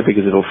opinions out there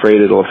because it'll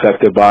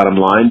affect their bottom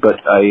line.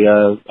 But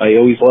I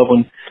always love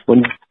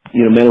when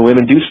men and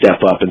women do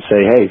step up and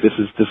say, hey, this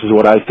is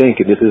what I think,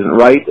 and this isn't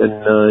right,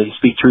 and you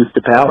speak truth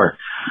to power.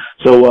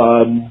 So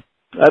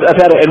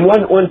I've had and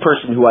one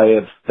person who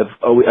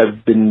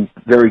I've been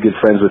very good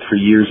friends with for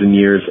years and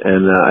years,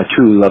 and I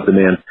truly love the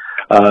man,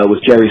 was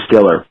Jerry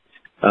Stiller.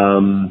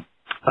 I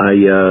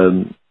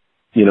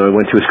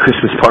went to his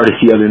Christmas party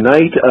the other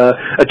night.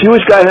 A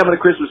Jewish guy having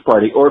a Christmas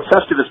party, or a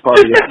Festivus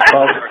party, as he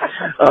called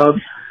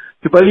it.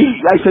 But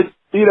I said,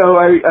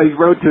 I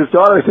wrote to his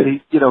daughter, I said,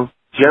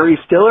 Jerry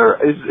Stiller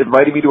is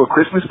inviting me to a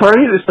Christmas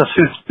party? It's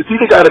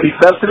either got to be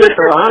Festivus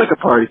or a Hanukkah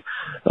party.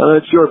 I'm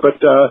not sure,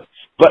 but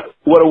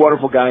what a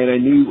wonderful guy. And I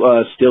knew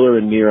Stiller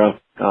and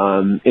Mira.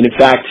 And in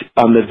fact,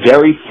 on the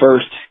very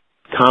first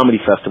comedy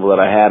festival that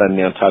I had on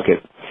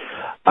Nantucket,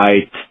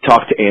 I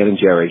talked to Ann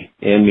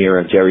and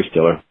Mira, Jerry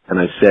Stiller, and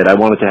I said I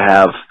wanted to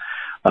have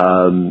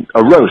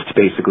a roast,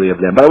 basically,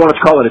 of them, but I wanted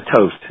to call it a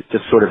toast,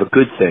 just sort of a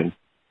good thing.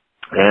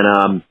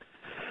 And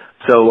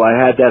so I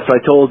had that. So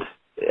I told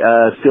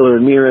Stiller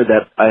and Mira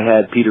that I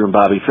had Peter and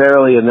Bobby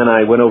Farrelly, and then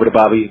I went over to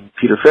Bobby and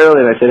Peter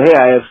Farrelly, and I said, hey,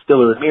 I have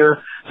Stiller and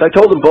Mira. So I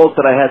told them both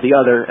that I had the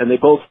other, and they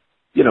both,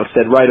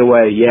 said right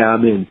away, yeah,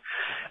 I'm in.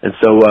 And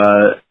so,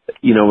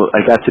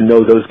 I got to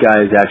know those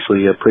guys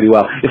actually pretty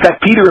well. In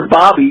fact, Peter and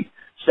Bobby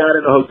sat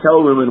in a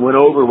hotel room and went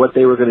over what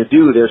they were going to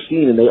do, their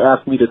scene, and they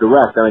asked me to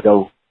direct. And I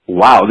go,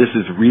 wow, this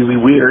is really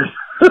weird.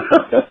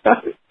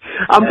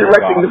 I'm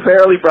directing the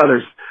Farrelly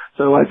brothers.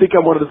 So I think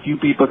I'm one of the few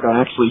people that can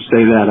actually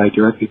say that. I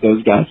directed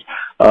those guys.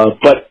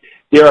 But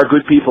there are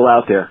good people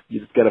out there.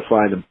 You just got to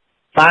find them.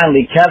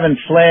 Finally, Kevin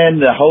Flynn,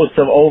 the host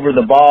of Over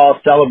the Ball,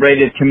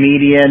 celebrated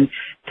comedian.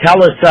 Tell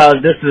us,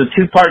 this is a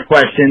two-part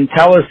question.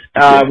 Tell us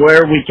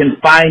where we can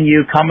find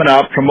you coming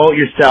up. Promote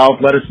yourself.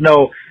 Let us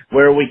know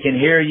where we can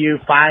hear you,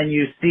 find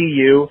you, see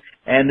you,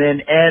 and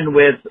then end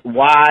with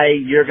why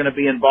you're going to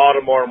be in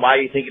Baltimore and why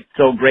you think it's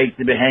so great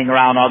to be hanging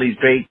around all these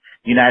great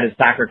United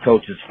Soccer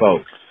Coaches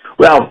folks.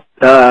 Well,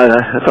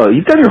 that's all.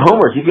 You've done your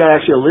homework. You've got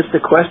actually a list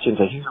of questions.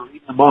 I think I'll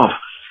read them off.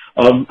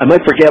 I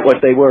might forget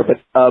what they were,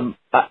 but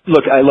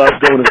look, I love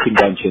going to the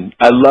convention.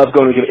 I love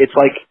going to it's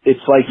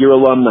like your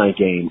alumni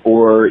game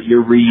or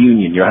your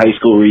reunion, your high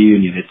school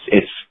reunion.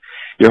 It's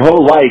your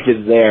whole life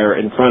is there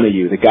in front of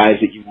you. The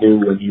guys that you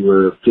knew when you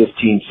were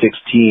 15,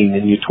 16,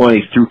 in your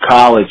 20s, through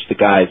college, the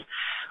guys.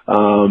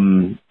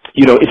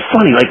 It's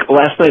funny. Like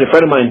last night, a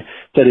friend of mine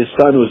said his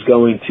son was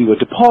going to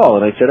DePaul,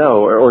 and I said,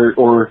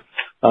 or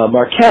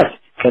Marquette,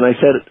 and I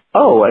said,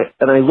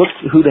 and I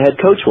looked who the head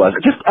coach was,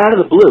 just out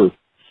of the blue.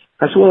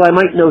 I said, well, I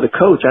might know the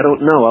coach. I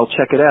don't know. I'll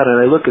check it out. And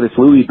I look, and it's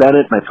Louis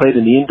Bennett, and I played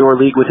in the indoor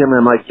league with him,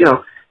 and I'm like,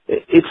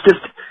 it's just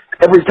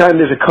every time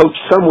there's a coach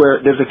somewhere,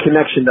 there's a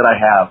connection that I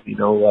have,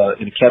 in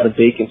a Kevin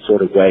Bacon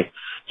sort of way.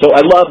 So I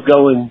love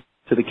going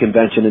to the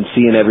convention and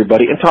seeing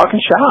everybody and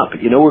talking shop.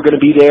 We're going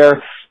to be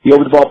there. The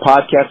Over the Ball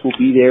podcast will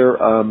be there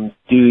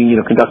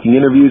conducting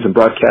interviews and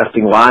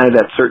broadcasting live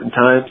at certain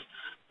times.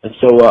 And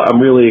so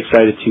I'm really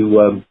excited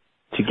to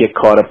to get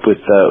caught up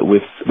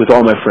with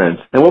all my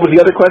friends. And what was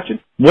the other question?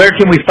 Where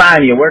can we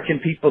find you? Where can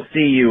people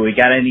see you? We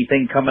got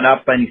anything coming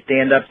up? Any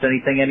stand-ups?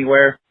 Anything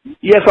anywhere?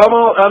 Yes,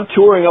 I'm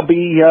touring. I'll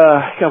be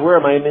where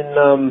am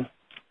I?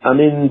 I'm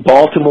in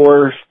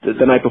Baltimore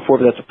the night before,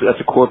 but that's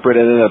a corporate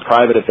and then a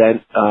private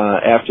event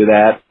after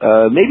that.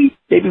 Maybe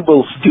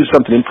we'll do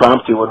something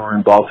impromptu when we're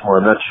in Baltimore.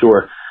 I'm not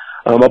sure.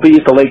 I'll be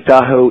at the Lake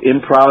Tahoe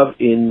Improv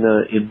in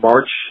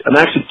March. I'm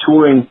actually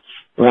touring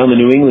around the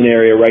New England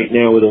area right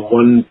now with a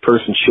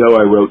one-person show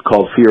I wrote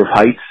called Fear of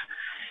Heights.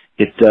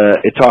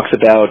 It talks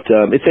about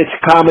it's a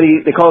comedy.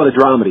 They call it a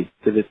dramedy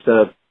because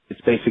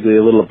it's basically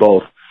a little of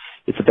both.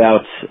 It's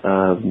about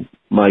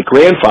my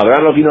grandfather. I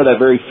don't know if you know that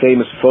very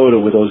famous photo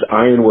where those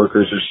iron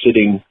workers are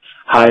sitting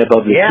high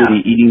above the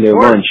city eating their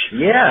lunch.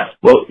 Yeah.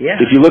 Well,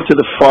 if you look to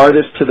the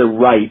farthest to the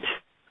right,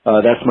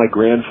 that's my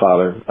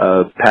grandfather,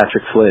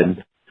 Patrick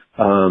Flynn.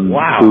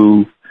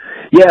 Wow.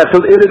 So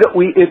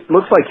it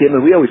looks like him,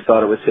 and we always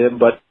thought it was him,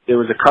 but there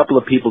was a couple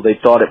of people they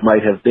thought it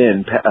might have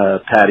been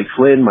Patty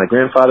Flynn, my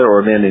grandfather, or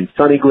a man named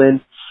Sonny Glynn.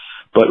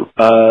 But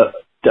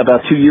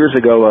about 2 years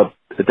ago,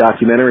 a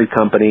documentary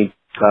company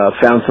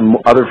found some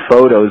other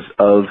photos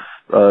of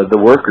the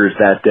workers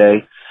that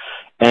day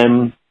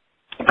and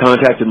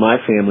contacted my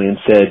family and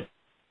said,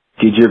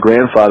 did your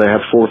grandfather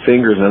have 4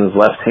 fingers on his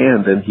left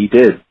hand? And he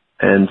did.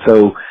 And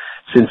so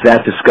since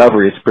that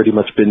discovery, it's pretty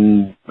much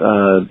been,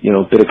 a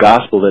bit of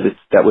gospel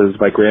that was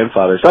my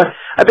grandfather. So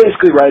I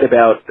basically write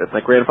about my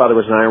grandfather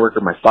was an iron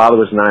worker, my father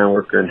was an iron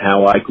worker, and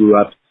how I grew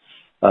up,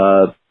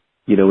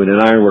 in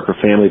an iron worker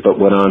family, but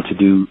went on to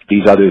do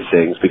these other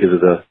things because of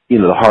the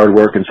hard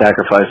work and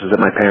sacrifices that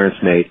my parents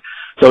made.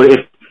 So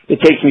it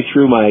takes me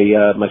through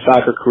my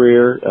soccer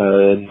career,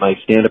 and my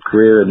stand-up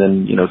career, and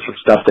then, some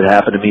stuff that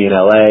happened to me in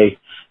LA,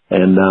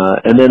 and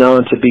then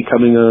on to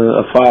becoming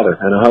a father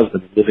and a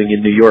husband living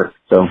in New York.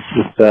 So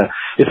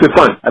it's been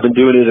fun. I've been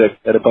doing it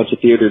at a bunch of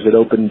theaters. It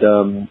opened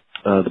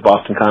the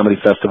Boston Comedy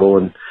Festival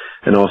and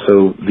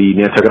also the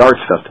Nantucket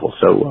Arts Festival.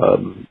 So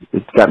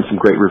it's gotten some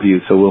great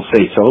reviews. So we'll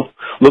see. So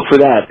look for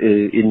that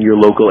in your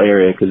local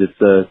area because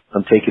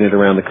I'm taking it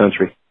around the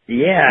country.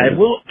 Yeah,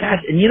 well,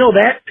 gosh, and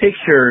that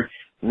picture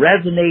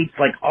resonates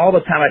like all the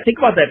time. I think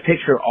about that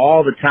picture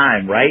all the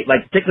time, right?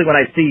 Like particularly when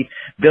I see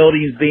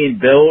buildings being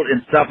built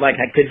and stuff,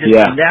 like I could just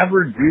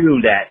never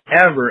do that,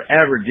 ever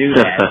do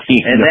that.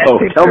 And that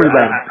picture, tell me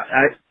about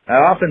it.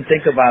 I often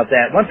think about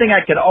that. One thing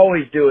I could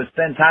always do is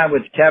spend time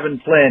with Kevin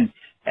Flynn.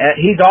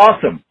 He's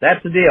awesome.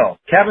 That's the deal.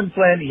 Kevin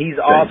Flynn, he's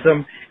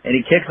awesome, and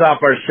he kicks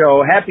off our show.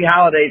 Happy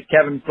holidays,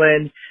 Kevin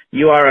Flynn.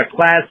 You are a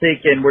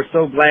classic, and we're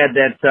so glad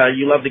that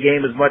you love the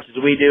game as much as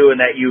we do and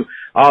that you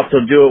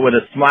also do it with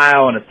a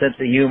smile and a sense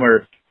of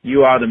humor.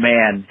 You are the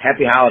man.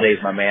 Happy holidays,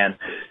 my man.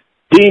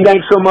 Dean,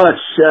 thanks so much,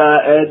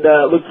 and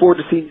look forward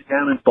to seeing you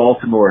down in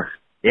Baltimore.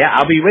 Yeah,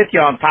 I'll be with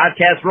you on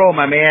Podcast Roll,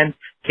 my man.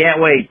 Can't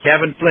wait.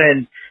 Kevin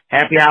Flynn,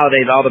 happy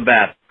holidays. All the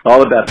best. All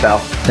the best, pal.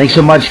 Thanks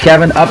so much,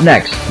 Kevin. Up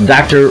next,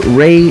 Dr.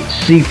 Ray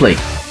Seefley.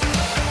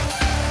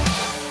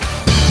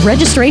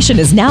 Registration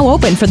is now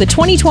open for the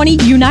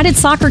 2020 United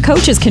Soccer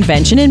Coaches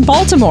Convention in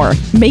Baltimore.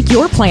 Make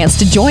your plans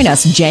to join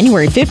us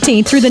January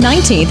 15th through the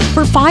 19th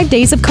for 5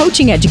 days of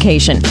coaching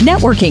education,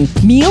 networking,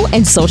 meal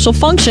and social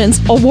functions,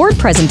 award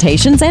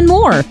presentations, and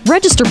more.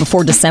 Register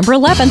before December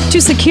 11th to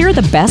secure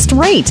the best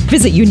rate.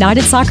 Visit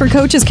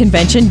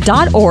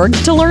UnitedSoccerCoachesConvention.org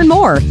to learn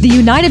more. The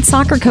United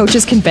Soccer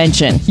Coaches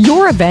Convention,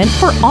 your event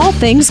for all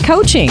things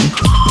coaching.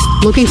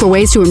 Looking for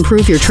ways to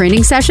improve your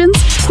training sessions?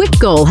 Quick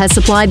Goal has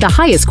supplied the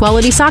highest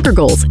quality soccer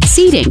goals,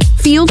 seating,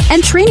 field,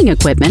 and training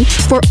equipment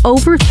for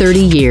over 30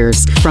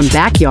 years. From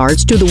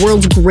backyards to the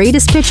world's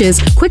greatest pitches,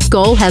 Quick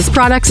Goal has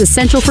products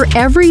essential for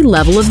every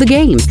level of the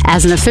game.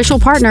 As an official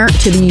partner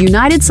to the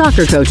United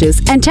Soccer Coaches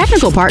and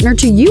technical partner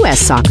to U.S.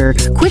 Soccer,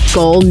 Quick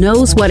Goal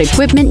knows what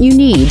equipment you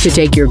need to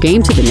take your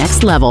game to the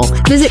next level.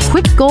 Visit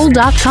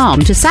quickgoal.com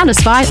to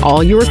satisfy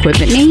all your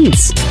equipment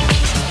needs.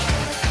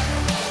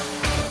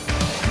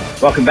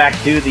 Welcome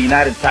back to the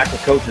United Soccer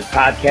Coaches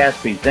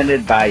Podcast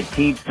presented by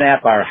Team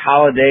Snap, our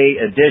holiday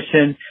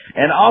edition.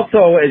 And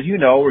also, as you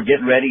know, we're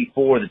getting ready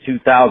for the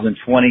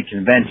 2020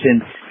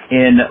 convention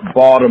in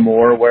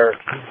Baltimore where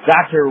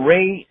Dr.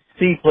 Ray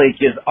Seefley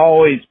is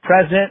always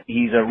present.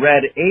 He's a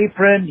Red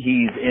Apron.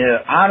 He's an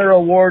Honor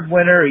Award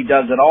winner. He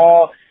does it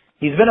all.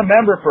 He's been a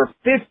member for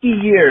 50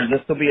 years.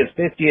 This will be his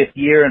 50th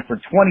year, and for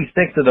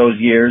 26 of those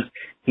years,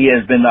 he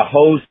has been the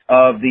host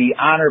of the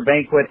Honor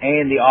Banquet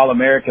and the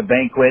All-America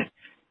Banquet.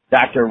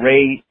 Dr.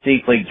 Ray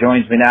Seefley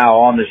joins me now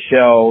on the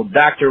show.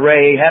 Dr.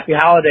 Ray, happy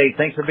holidays.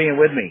 Thanks for being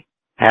with me.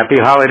 Happy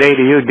holiday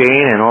to you,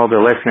 Dean, and all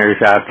the listeners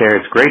out there.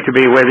 It's great to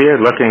be with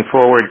you. Looking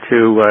forward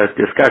to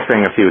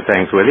discussing a few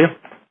things with you.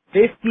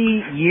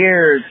 50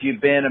 years you've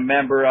been a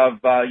member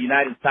of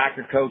United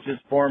Soccer Coaches,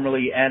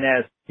 formerly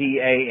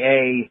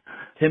NSCAA.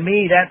 To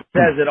me, that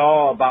says it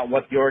all about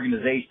what the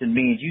organization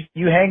means.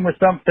 You hang with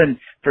something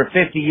for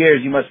 50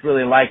 years, you must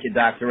really like it,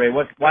 Dr. Ray.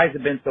 Why has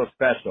it been so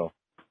special?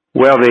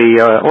 Well,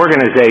 the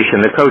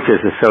organization, the Coaches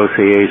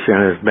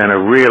Association, has been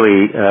a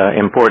really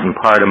important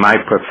part of my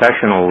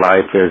professional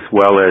life as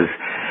well as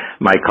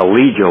my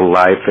collegial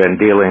life and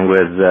dealing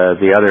with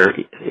the other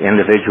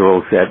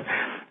individuals that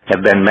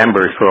have been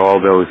members for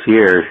all those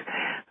years.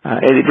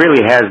 It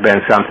really has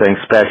been something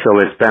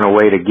special. It's been a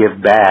way to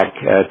give back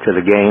to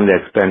the game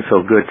that's been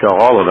so good to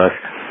all of us.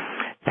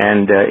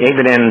 And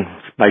even in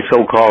my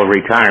so-called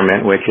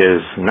retirement, which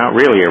is not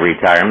really a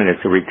retirement,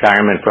 it's a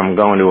retirement from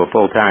going to a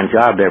full-time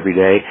job every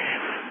day,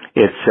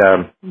 it's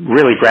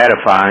really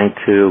gratifying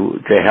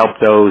to help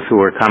those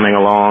who are coming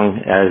along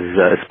as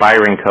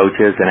aspiring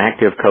coaches and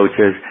active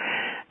coaches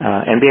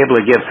and be able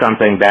to give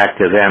something back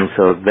to them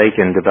so they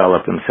can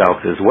develop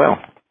themselves as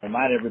well.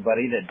 Remind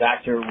everybody that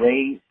Dr.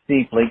 Ray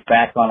Seeflick,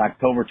 back on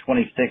October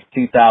 26,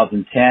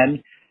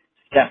 2010,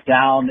 stepped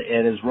down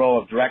in his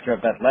role of Director of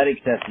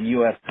Athletics at the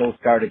U.S.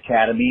 Coast Guard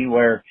Academy,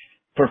 where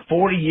for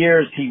 40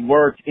 years he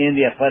worked in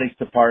the athletics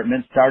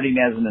department, starting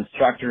as an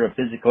instructor of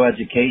physical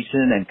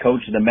education and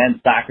coach of the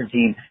men's soccer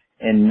team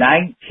in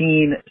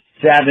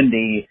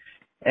 1970.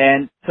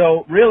 And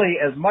so really,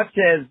 as much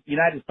as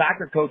United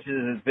Soccer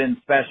Coaches has been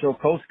special,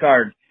 Coast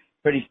Guard,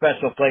 pretty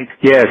special place.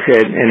 Yes,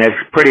 and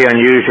it's pretty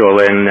unusual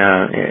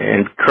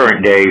in current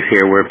days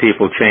here where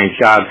people change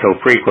jobs so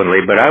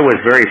frequently. But I was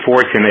very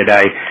fortunate.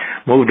 I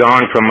moved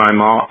on from my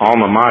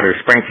alma mater,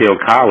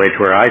 Springfield College,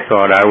 where I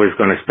thought I was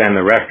going to spend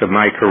the rest of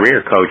my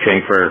career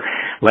coaching for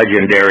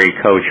legendary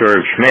coach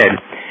Irv Schmid.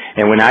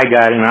 And when I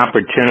got an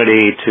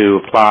opportunity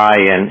to apply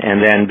and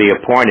then be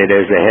appointed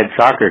as the head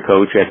soccer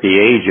coach at the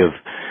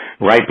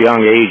ripe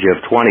young age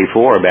of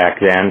 24 back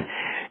then,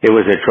 it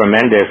was a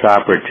tremendous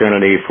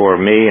opportunity for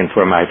me and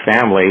for my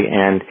family,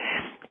 and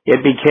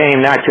it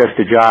became not just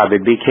a job,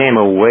 it became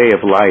a way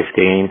of life,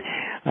 Dean.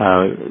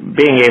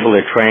 Being able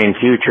to train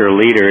future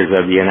leaders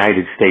of the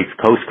United States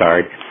Coast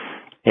Guard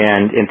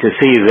and to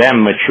see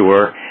them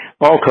mature.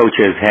 All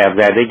coaches have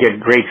that. They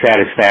get great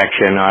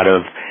satisfaction out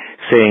of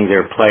seeing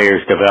their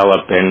players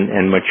develop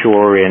and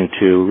mature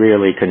into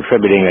really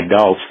contributing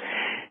adults.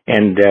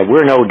 And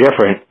we're no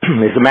different.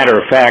 As a matter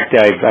of fact,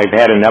 I've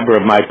had a number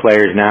of my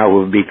players now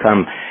who have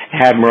become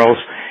admirals.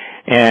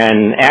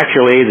 And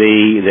actually,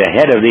 the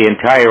head of the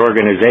entire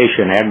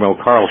organization, Admiral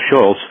Carl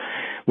Schultz,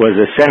 was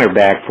a center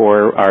back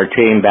for our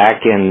team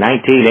back in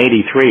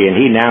 1983, and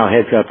he now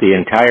heads up the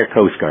entire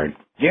Coast Guard.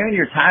 During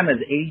your time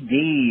as AD,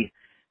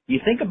 you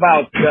think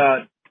about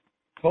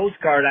Coast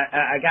Guard,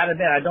 I got to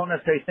admit, I don't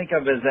necessarily think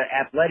of it as an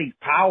athletic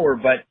power,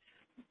 but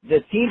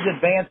the teams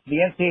advanced to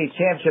the NCAA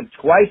championship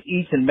twice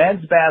each in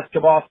men's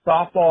basketball,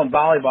 softball, and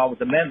volleyball, with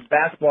the men's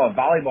basketball and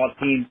volleyball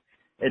teams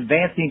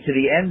advancing to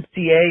the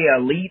NCAA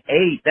Elite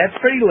Eight. That's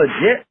pretty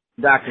legit,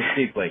 Dr.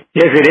 Seeflick.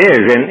 Yes, it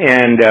is,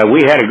 and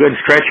we had a good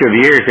stretch of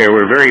years there.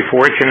 We're very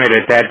fortunate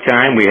at that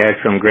time. We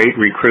had some great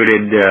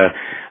recruited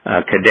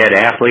cadet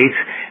athletes.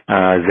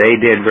 They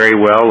did very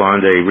well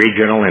on the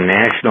regional and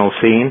national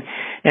scene.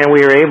 And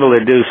we were able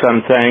to do some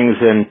things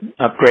in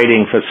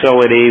upgrading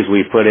facilities.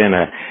 We put in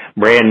a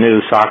brand new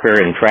soccer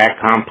and track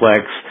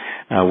complex.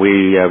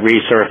 We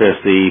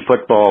resurfaced the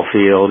football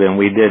field, and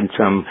we did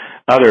some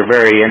other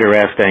very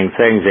interesting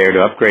things there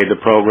to upgrade the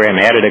program,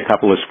 added a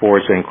couple of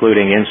sports,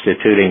 including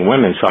instituting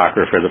women's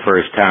soccer for the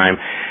first time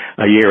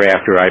a year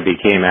after I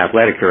became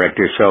athletic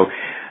director. So,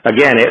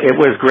 again, it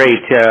was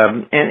great.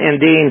 And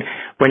Dean,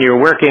 when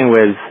you're working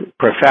with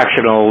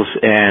professionals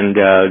and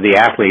the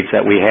athletes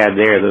that we had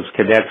there, those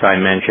cadets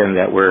I mentioned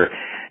that were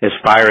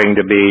aspiring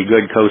to be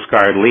good Coast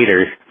Guard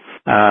leaders,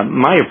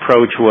 my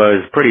approach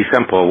was pretty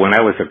simple. When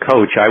I was a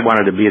coach, I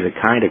wanted to be the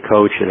kind of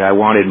coach that I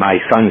wanted my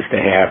sons to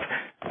have.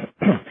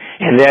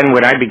 And then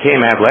when I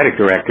became athletic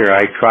director,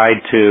 I tried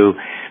to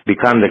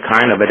become the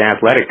kind of an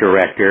athletic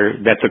director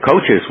that the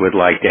coaches would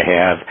like to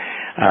have.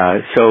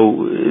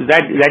 So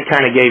that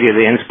kind of gave you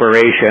the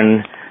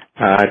inspiration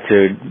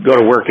to go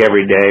to work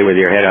every day with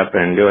your head up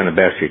and doing the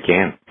best you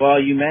can.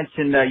 Well, you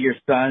mentioned your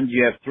sons.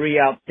 You have 3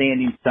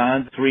 outstanding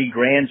sons, 3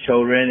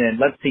 grandchildren,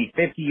 and let's see,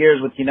 50 years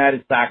with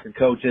United Soccer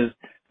Coaches.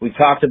 We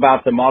talked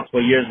about the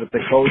multiple years with the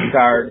Coast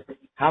Guard.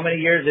 How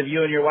many years have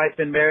you and your wife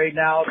been married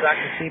now,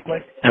 Dr.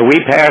 Seeflick? We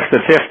passed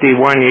the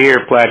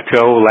 51-year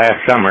plateau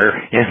last summer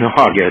in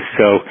August,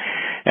 so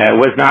it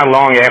was not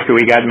long after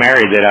we got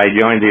married that I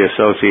joined the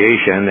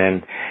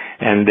association,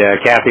 and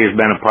Kathy has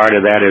been a part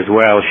of that as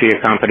well. She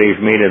accompanies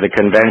me to the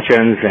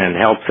conventions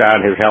and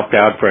has helped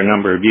out for a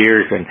number of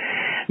years, and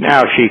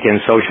now she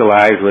can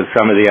socialize with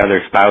some of the other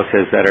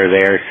spouses that are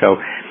there. So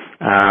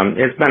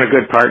it's been a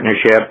good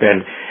partnership,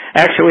 and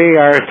actually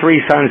our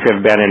 3 sons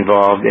have been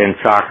involved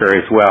in soccer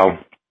as well.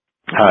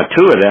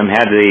 2 of them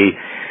had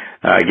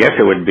I guess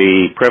it would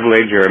be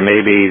privilege or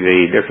maybe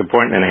the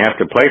disappointment to have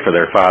to play for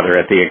their father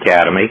at the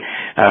academy.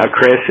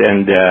 Chris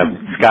and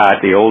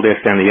Scott, the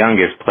oldest and the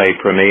youngest, played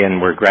for me and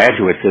were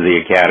graduates of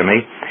the academy.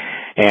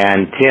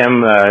 And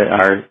Tim,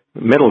 our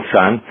middle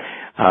son,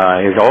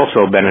 has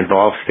also been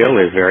involved,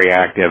 still is very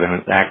active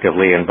and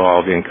actively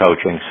involved in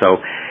coaching. So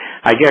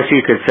I guess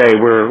you could say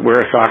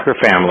we're a soccer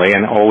family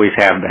and always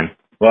have been.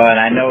 Well,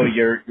 and I know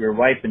your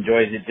wife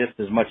enjoys it just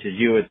as much as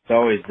you. It's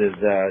always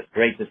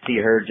great to see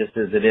her, just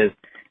as it is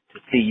to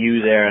see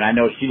you there, and I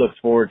know she looks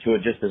forward to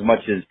it just as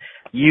much as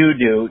you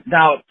do.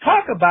 Now,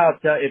 talk about,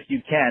 if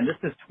you can, this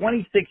is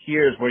 26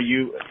 years where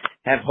you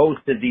have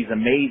hosted these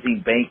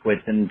amazing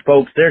banquets, and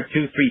folks, there are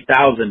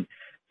 2,000-3,000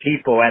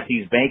 people at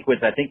these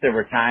banquets. I think there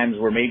were times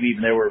where maybe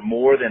even there were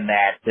more than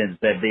that, since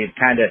that they've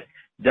kind of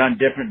done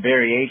different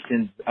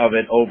variations of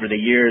it over the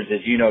years,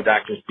 as you know,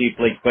 Dr.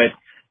 Stieflik. But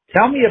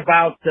tell me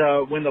about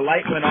when the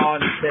light went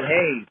on and said,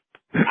 hey,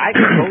 I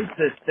can host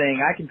this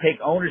thing. I can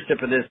take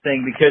ownership of this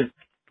thing, because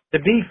to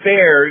be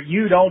fair,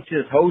 you don't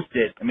just host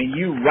it. I mean,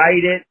 you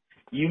write it.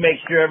 You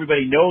make sure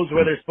everybody knows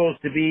where they're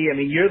supposed to be. I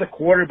mean, you're the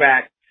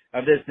quarterback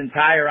of this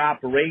entire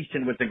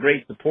operation with the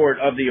great support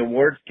of the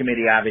awards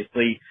committee,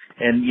 obviously.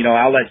 And, you know,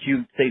 I'll let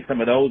you say some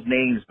of those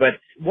names. But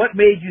what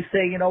made you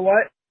say, you know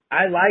what,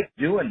 I like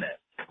doing this?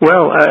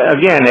 Well,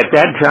 again, at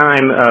that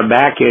time,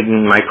 back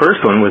in my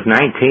first one was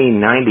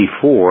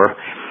 1994,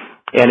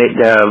 and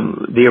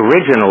the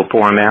original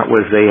format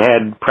was they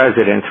had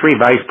presidents, 3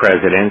 vice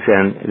presidents,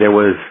 and there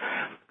was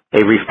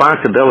a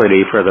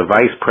responsibility for the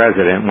vice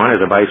president, one of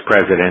the vice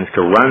presidents,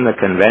 to run the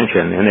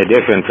convention in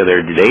addition to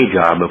their day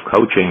job of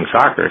coaching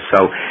soccer.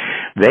 So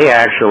they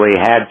actually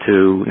had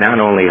to not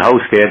only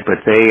host it,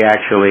 but they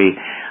actually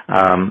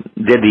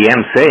did the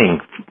emceeing.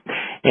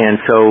 And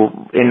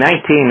so in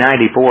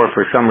 1994,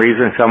 for some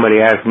reason, somebody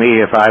asked me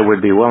if I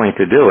would be willing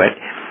to do it.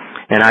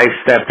 And I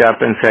stepped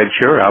up and said,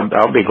 sure,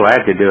 I'll be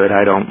glad to do it.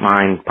 I don't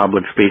mind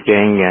public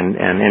speaking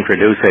and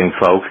introducing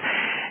folks.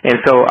 And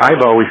so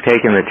I've always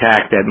taken the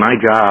tack that my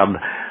job,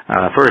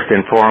 first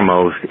and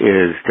foremost,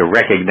 is to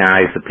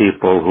recognize the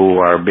people who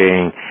are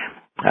being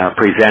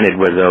presented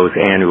with those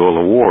annual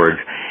awards.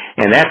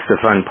 And that's the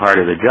fun part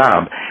of the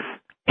job.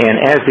 And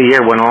as the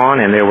year went on,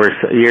 and there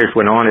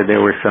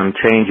were some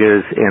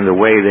changes in the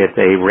way that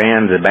they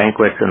ran the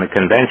banquets and the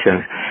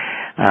conventions,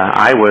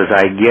 I was,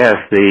 I guess,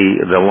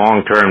 the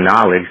long-term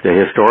knowledge, the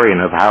historian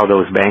of how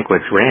those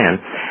banquets ran.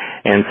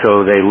 And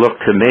so they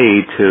looked to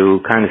me to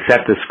kind of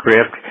set the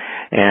script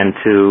and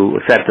to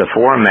set the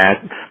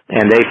format,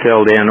 and they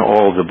filled in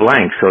all the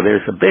blanks. So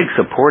there's a big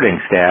supporting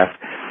staff,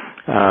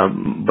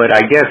 but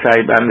I guess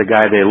I'm the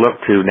guy they look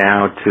to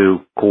now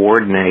to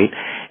coordinate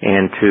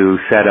and to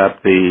set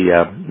up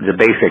the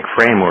basic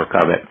framework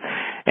of it.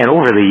 And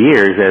over the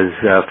years, as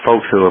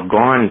folks who have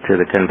gone to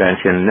the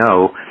convention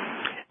know,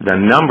 the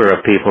number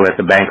of people at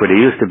the banquet, it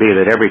used to be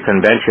that every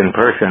convention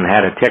person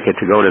had a ticket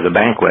to go to the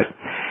banquet,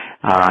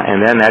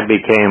 and then that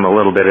became a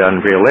little bit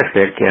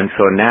unrealistic, and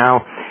so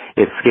now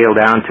it's scaled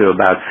down to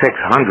about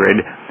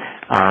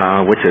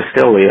 600, which is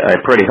still a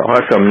pretty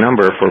awesome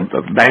number for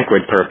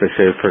banquet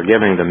purposes, for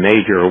giving the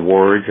major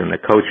awards and the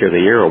Coach of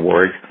the Year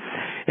awards.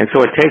 And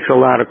so it takes a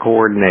lot of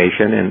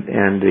coordination,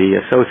 and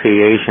the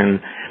association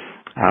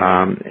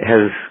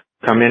has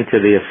come into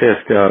the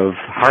assist of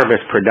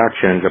Harvest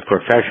Productions, a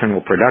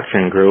professional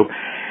production group,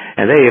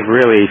 and they have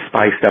really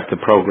spiced up the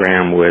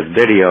program with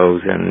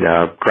videos and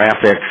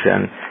graphics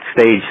and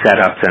stage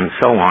setups and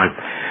so on.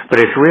 But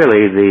it's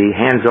really the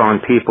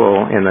hands-on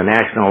people in the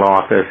national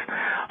office,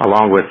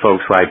 along with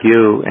folks like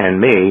you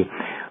and me,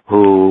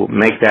 who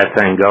make that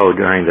thing go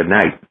during the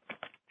night.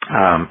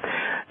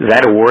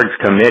 That awards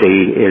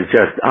committee is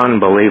just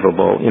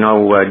unbelievable. You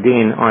know,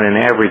 Dean, on an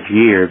average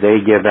year,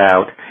 they give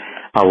out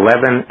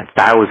 11,000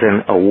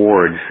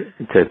 awards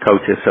to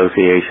Coach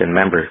Association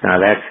members.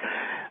 Now, that's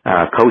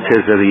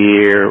Coaches of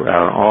the Year,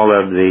 all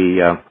of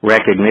the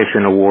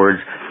recognition awards,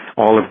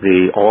 all of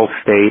the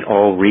All-State,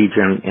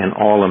 All-Region, and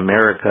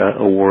All-America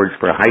awards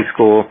for high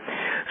school.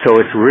 So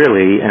it's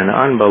really an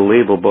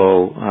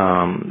unbelievable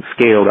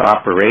scaled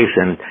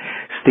operation.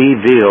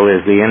 Steve Veal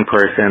is the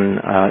in-person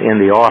in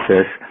the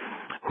office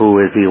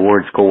who is the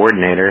awards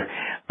coordinator,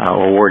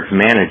 awards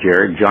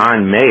manager.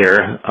 John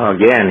Mayer,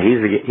 again,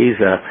 he's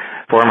a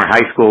former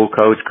high school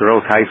coach,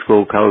 girls high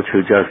school coach,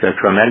 who does a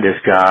tremendous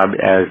job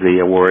as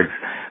the awards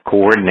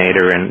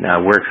coordinator and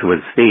works with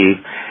Steve.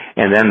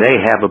 And then they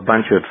have a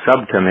bunch of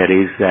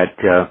subcommittees that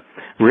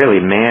really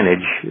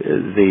manage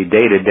the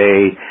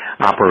day-to-day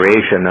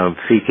operation of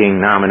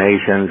seeking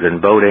nominations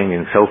and voting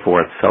and so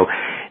forth. So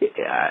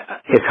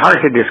it's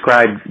hard to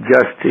describe.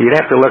 You'd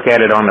have to look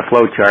at it on the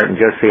flow chart and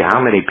just see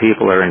how many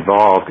people are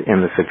involved in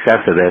the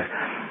success of this.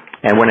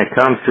 And when it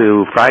comes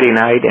to Friday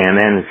night and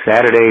then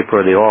Saturday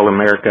for the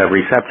All-America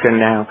reception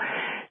now,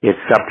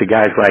 it's up to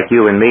guys like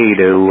you and me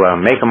to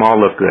make them all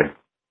look good.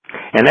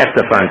 And that's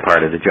the fun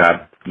part of the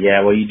job.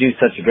 Yeah, well, you do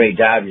such a great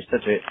job. You're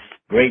such a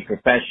great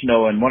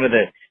professional. And one of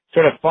the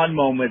sort of fun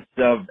moments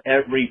of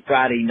every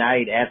Friday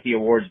night at the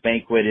awards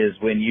banquet is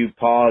when you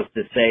pause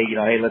to say, you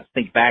know, hey, let's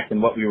think back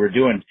on what we were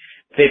doing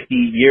 50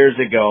 years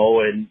ago.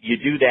 And you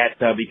do that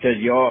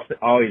because you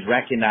always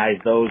recognize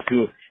those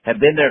who have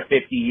been there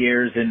 50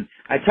 years. And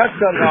I touched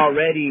on it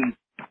already,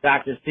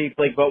 Dr.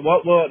 Stieflik, but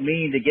what will it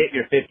mean to get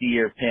your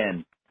 50-year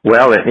pin?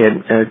 Well, there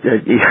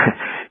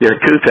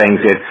are two things.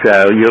 It's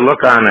you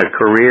look on a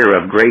career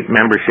of great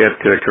membership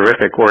to a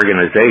terrific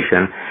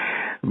organization,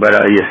 but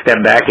you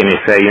step back and you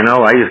say, you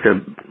know, I used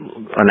to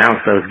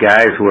announce those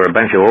guys who are a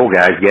bunch of old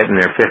guys getting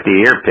their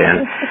 50-year pin.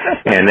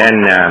 And then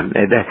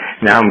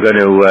now I'm going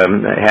to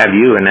have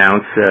you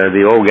announce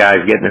the old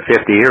guys getting the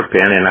 50-year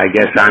pin, and I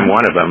guess I'm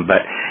one of them.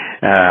 But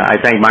I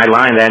think my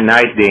line that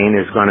night, Dean,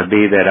 is going to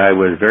be that I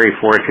was very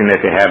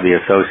fortunate to have the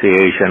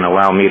association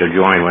allow me to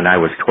join when I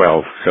was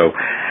 12. So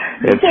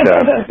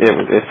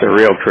it's a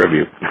real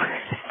tribute.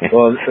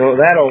 Well,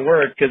 that'll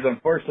work, because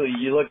unfortunately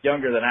you look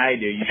younger than I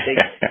do. You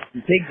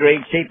take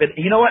great shape. And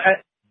you know what?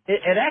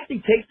 It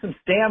actually takes some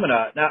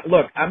stamina. Now,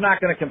 look, I'm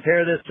not going to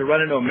compare this to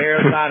running a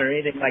marathon or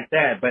anything like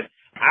that, but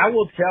I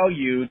will tell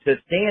you,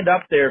 to stand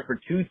up there for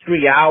 2-3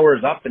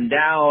 hours up and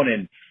down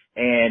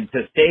and to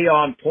stay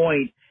on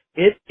point,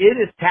 it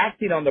is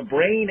taxing on the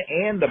brain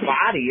and the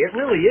body. It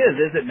really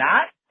is it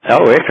not?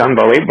 Oh, it's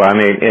unbelievable. I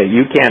mean,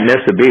 you can't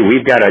miss a beat.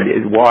 We've got to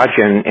watch,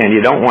 and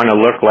you don't want to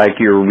look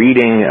like you're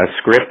reading a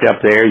script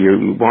up there.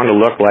 You want to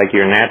look like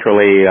you're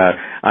naturally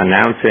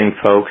announcing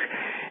folks,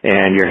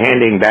 and you're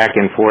handing back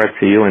and forth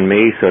to you and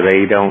me so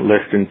they don't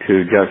listen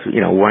to just,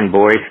 one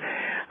voice.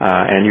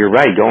 And you're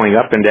right, going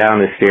up and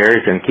down the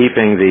stairs and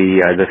keeping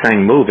the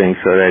thing moving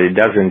so that it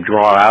doesn't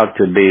draw out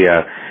to be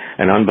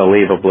an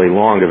unbelievably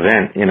long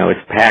event.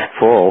 It's packed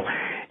full.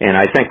 And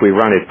I think we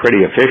run it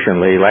pretty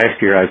efficiently. Last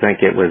year, I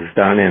think it was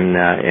done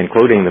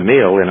including the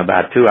meal, in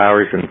about 2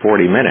 hours and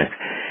 40 minutes.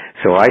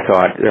 So I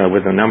thought,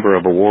 with the number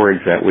of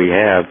awards that we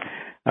have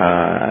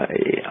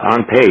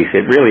on pace,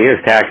 it really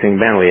is taxing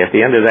mentally. At the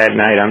end of that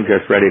night, I'm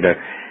just ready to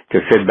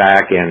sit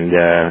back and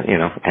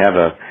have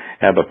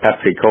a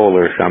Pepsi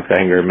Cola or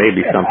something, or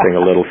maybe something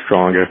a little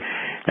stronger,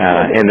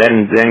 and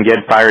then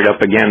get fired up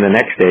again the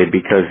next day,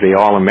 because the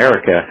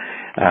All-America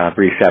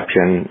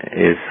reception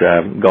is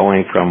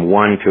going from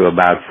 1 to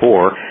about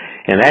 4,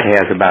 and that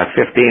has about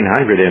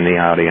 1,500 in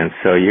the audience.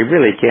 So you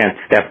really can't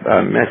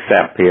miss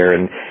up here,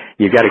 and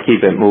you got to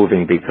keep it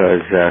moving,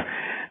 because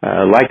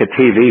like a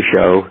TV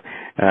show,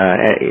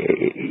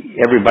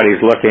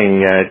 everybody's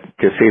looking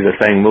to see the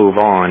thing move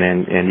on,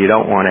 and you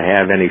don't want to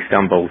have any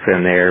stumbles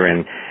in there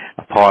and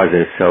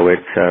pauses. So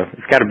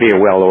it's got to be a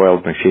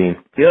well-oiled machine.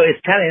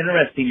 It's kind of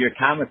interesting, your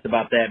comments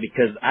about that,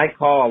 because I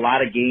call a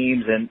lot of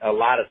games and a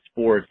lot of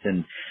sports,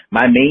 and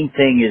my main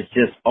thing is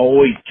just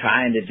always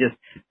trying to just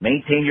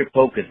maintain your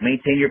focus.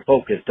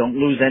 Don't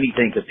lose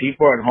anything, because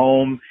people are at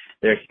home.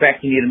 They're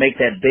expecting you to make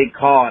that big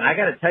call. And I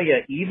got to tell you,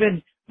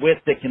 even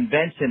with the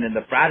convention and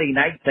the Friday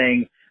night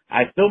thing,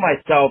 I feel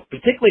myself,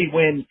 particularly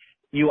when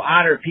you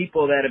honor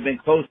people that have been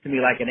close to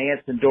me, like an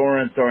Anson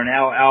Dorrance or an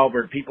Al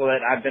Albert, people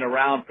that I've been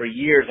around for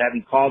years,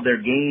 having called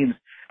their games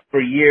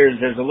for years.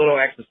 There's a little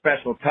extra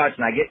special touch,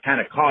 and I get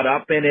kind of caught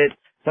up in it.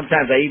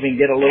 Sometimes I even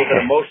get a little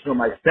bit emotional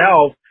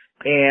myself,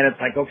 and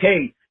it's like,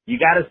 okay, you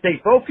got to stay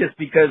focused,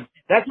 because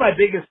that's my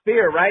biggest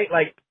fear, right?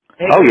 Like,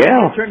 hey, oh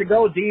yeah, turn to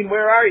go, Dean.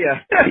 Where are you?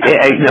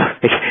 Yeah, no,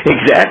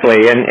 exactly,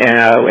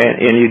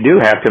 and you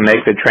do have to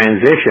make the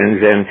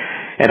transitions,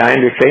 and I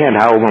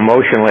understand how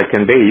emotional it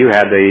can be. You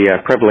had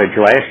the privilege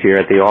last year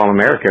at the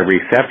All-America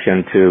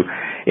reception to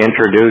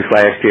introduce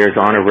last year's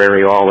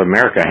honorary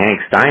All-America,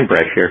 Hank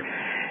Steinbrecher,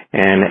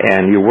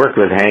 and you worked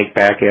with Hank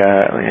back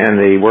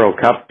in the World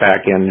Cup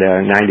back in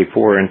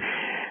 '94, and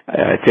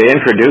to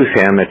introduce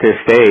him at this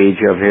stage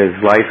of his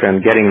life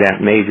and getting that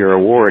major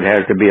award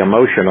has to be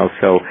emotional.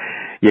 So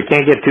you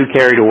can't get too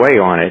carried away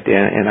on it,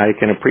 and I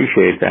can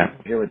appreciate that.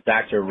 Here with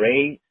Dr.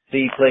 Ray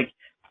Cieplik,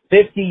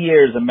 50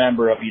 years a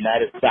member of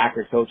United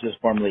Soccer Coaches,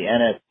 formerly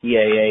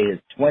NSCAA, his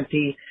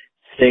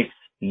 26th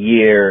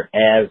year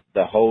as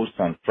the host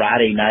on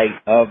Friday night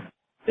of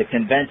the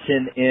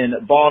convention in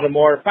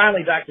Baltimore.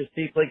 Finally, Dr.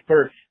 Cieplik,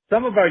 for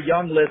some of our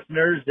young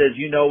listeners, as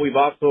you know, we've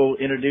also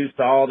introduced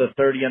all the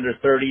 30 under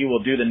 30.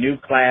 We'll do the new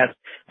class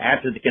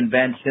after the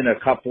convention, a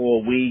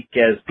couple a week,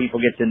 as people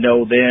get to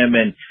know them,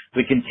 and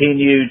we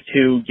continue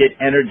to get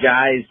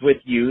energized with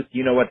youth.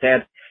 You know what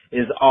that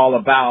is all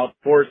about.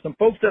 For some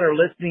folks that are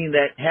listening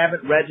that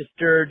haven't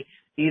registered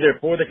either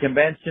for the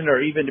convention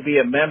or even to be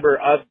a member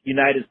of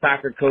United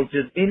Soccer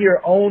Coaches, in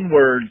your own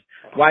words,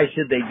 why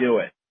should they do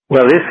it?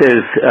 Well, this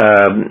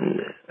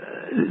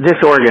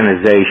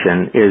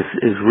organization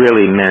is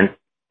really meant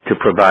to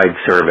provide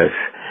service.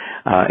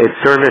 It's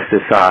service to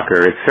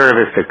soccer. It's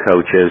service to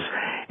coaches.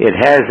 It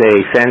has a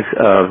sense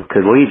of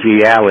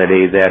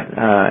collegiality that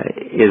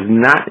is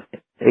not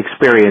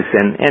experienced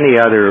in any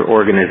other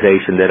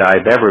organization that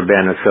I've ever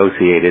been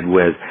associated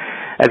with.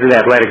 As an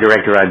athletic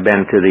director, I've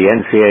been to the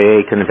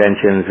NCAA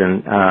conventions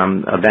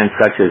and events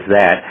such as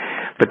that,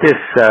 but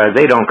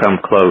they don't come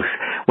close.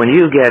 When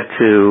you get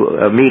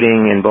to a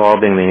meeting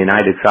involving the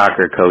United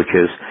Soccer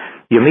Coaches,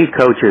 you meet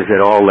coaches at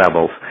all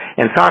levels,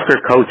 and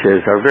soccer coaches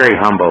are very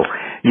humble.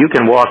 You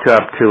can walk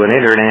up to an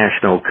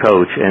international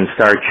coach and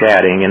start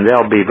chatting, and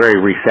they'll be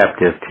very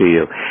receptive to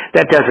you.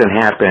 That doesn't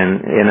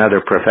happen in other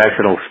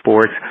professional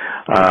sports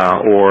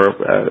or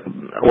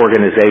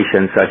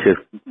organizations such as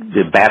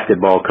the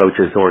basketball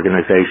coaches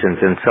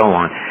organizations and so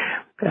on.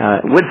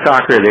 With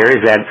soccer, there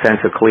is that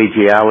sense of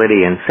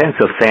collegiality and sense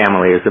of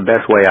family is the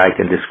best way I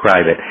can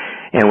describe it.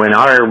 And when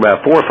our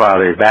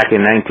forefathers back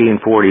in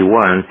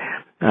 1941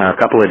 a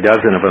couple of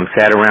dozen of them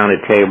sat around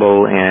a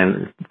table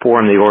and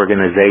formed the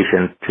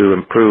organization to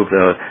improve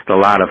the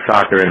lot of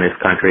soccer in this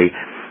country.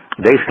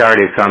 They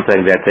started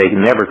something that they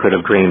never could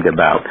have dreamed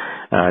about,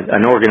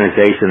 an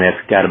organization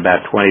that's got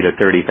about 20 to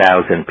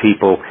 30,000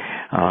 people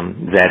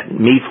that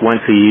meets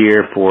once a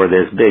year for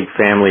this big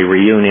family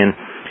reunion.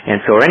 And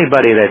so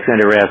anybody that's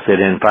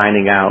interested in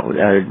finding out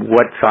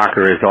what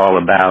soccer is all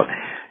about,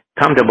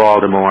 come to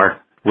Baltimore,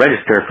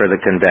 register for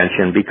the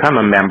convention, become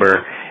a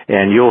member,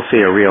 and you'll see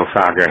a real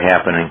soccer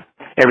happening.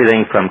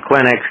 Everything from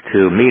clinics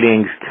to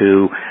meetings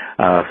to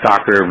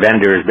soccer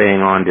vendors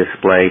being on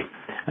display.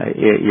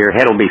 Your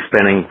head will be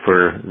spinning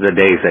for the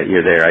days that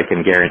you're there, I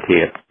can guarantee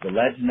it. The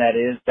legend that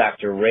is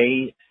Dr.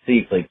 Ray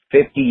Seeflick,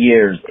 50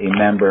 years a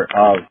member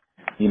of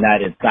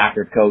United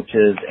Soccer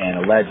Coaches and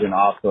a legend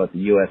also at the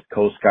U.S.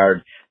 Coast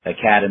Guard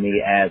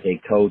Academy as a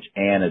coach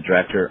and a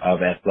director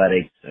of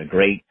athletics, a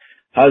great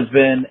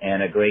husband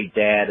and a great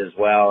dad as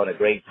well and a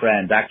great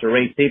friend. Dr.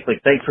 Ray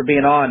Seeflick, thanks for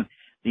being on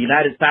the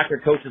United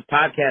Soccer Coaches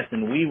podcast,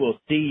 and we will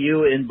see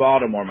you in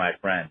Baltimore, my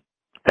friend.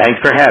 Thanks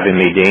for having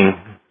me, Dean.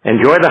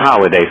 Enjoy the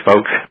holidays,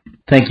 folks.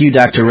 Thank you,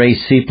 Dr. Ray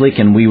Seeflick,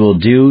 and we will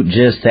do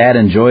just that,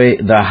 enjoy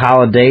the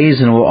holidays,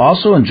 and we'll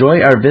also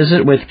enjoy our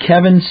visit with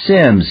Kevin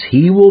Sims.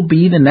 He will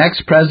be the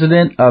next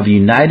president of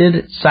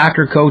United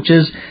Soccer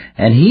Coaches,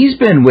 and he's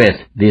been with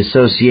the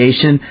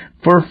association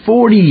for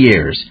 40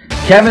 years.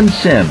 Kevin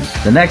Sims,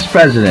 the next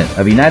president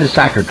of United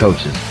Soccer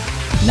Coaches.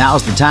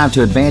 Now's the time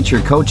to advance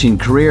your coaching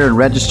career and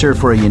register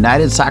for a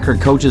United Soccer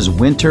Coaches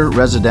winter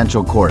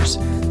residential course.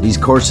 These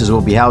courses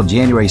will be held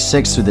January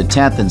 6th through the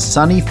 10th in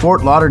sunny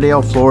Fort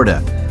Lauderdale,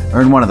 Florida.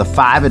 Earn one of the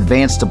 5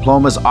 advanced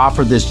diplomas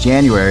offered this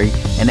January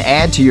and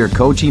add to your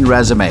coaching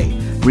resume.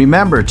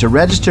 Remember to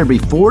register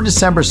before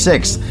December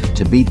 6th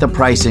to beat the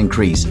price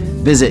increase.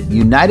 Visit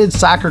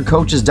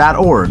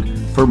unitedsoccercoaches.org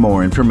for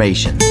more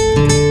information.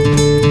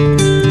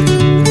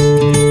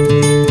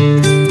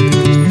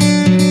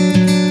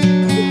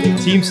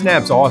 Team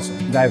Snap's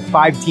awesome. I have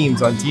 5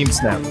 teams on Team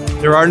Snap.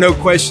 There are no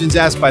questions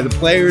asked by the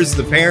players,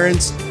 the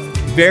parents.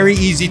 Very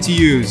easy to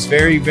use.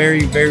 Very,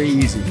 very, very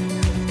easy.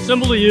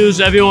 Simple to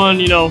use.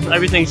 Everyone,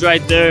 everything's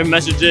right there.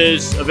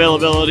 Messages,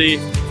 availability,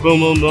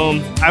 boom, boom,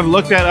 boom. I've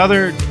looked at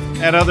other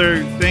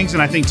things,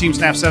 and I think Team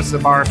Snap sets the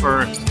bar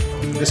for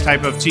this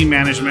type of team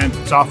management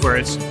software.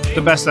 It's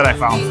the best that I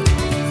found.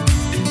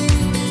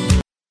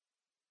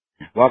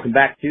 Welcome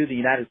back to the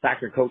United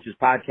Soccer Coaches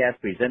podcast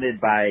presented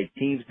by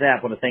Team Snap.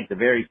 I want to thank the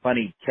very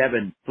funny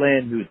Kevin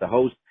Flynn, who's the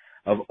host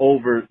of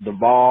Over the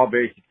Ball,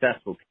 very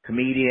successful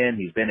comedian.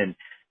 He's been in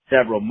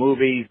several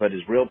movies, but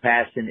his real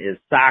passion is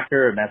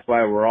soccer, and that's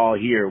why we're all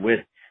here with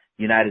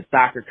United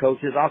Soccer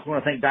Coaches. I also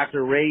want to thank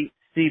Dr. Ray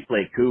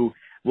Seeflick, who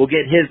will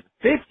get his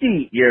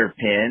 50-year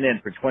pin,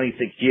 and for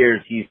 26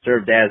 years he's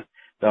served as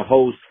the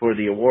host for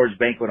the awards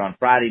banquet on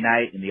Friday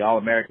night and the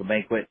All-America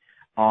banquet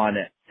on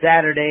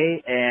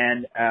Saturday,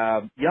 and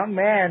a young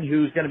man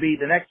who's going to be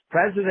the next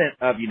president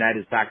of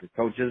United Soccer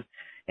Coaches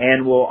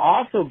and will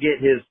also get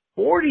his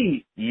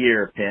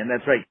 40-year pin.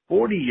 That's right,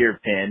 40-year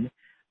pin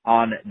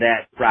on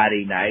that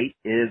Friday night,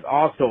 is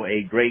also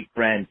a great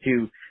friend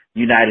to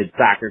United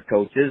Soccer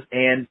Coaches.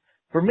 And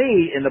for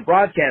me, in the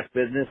broadcast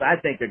business, I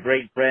think a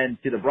great friend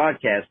to the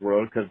broadcast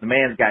world because the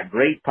man's got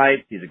great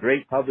pipes. He's a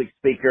great public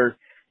speaker.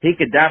 He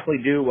could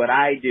definitely do what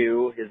I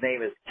do. His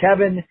name is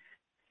Kevin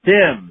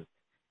Sims,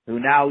 who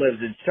now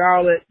lives in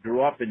Charlotte,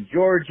 grew up in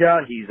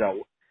Georgia. He's a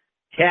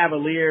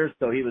Cavalier,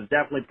 so he was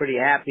definitely pretty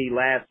happy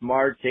last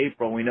March,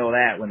 April. We know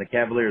that when the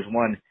Cavaliers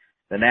won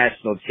the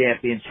national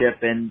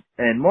championship. And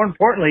more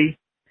importantly,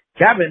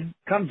 Kevin,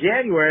 come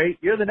January,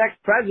 you're the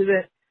next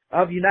president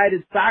of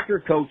United Soccer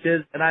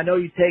Coaches, and I know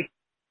you take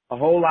a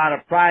whole lot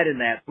of pride in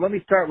that. So let me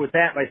start with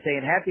that by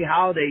saying happy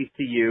holidays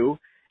to you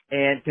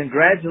and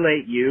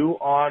congratulate you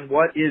on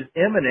what is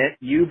imminent,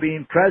 you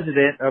being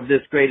president of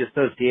this great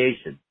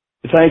association.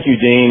 Thank you,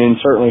 Dean, and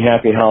certainly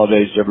happy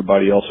holidays to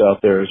everybody else out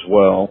there as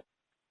well.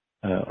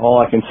 All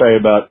I can say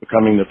about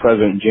becoming the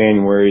president in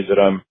January is that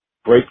I'm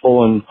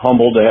grateful and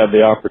humbled to have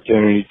the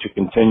opportunity to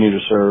continue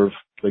to serve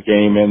the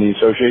game and the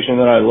association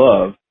that I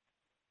love.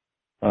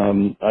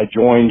 I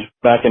joined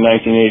back in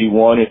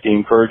 1981 at the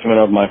encouragement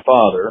of my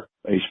father,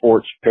 a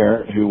sports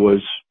parent who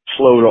was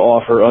slow to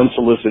offer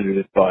unsolicited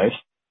advice.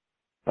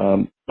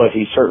 But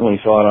he certainly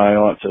thought I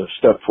ought to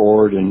step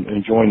forward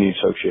and join the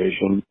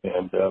association.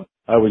 And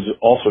I was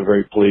also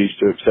very pleased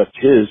to accept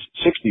his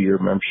 60-year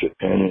membership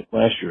pin at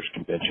last year's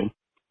convention.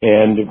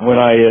 And when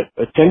I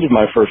attended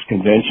my first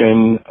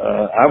convention,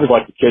 I was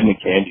like a kid in a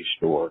candy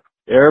store.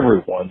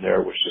 Everyone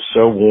there was just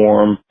so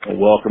warm and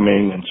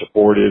welcoming and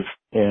supportive.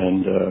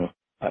 And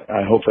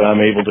I hope that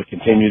I'm able to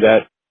continue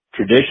that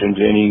tradition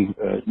to any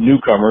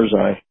newcomers.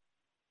 I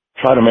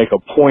try to make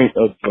a point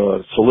of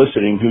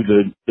soliciting who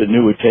the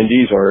new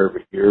attendees are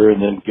every year and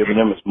then giving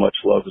them as much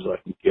love as I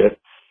can give,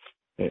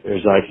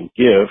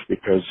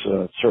 because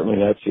certainly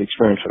that's the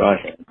experience that I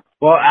had.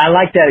 Well, I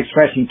like that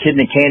expression, kid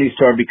in a candy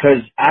store, because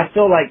I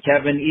feel like,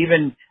 Kevin,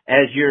 even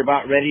as you're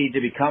about ready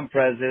to become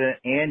president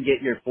and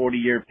get your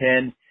 40-year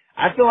pin,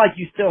 I feel like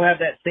you still have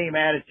that same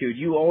attitude.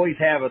 You always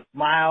have a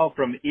smile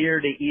from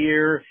ear to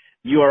ear.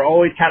 You are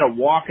always kind of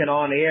walking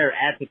on air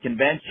at the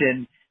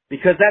convention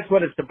because that's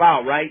what it's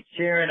about, right?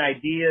 Sharing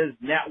ideas,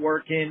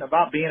 networking,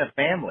 about being a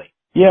family.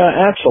 Yeah,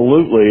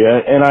 absolutely.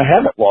 And I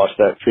haven't lost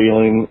that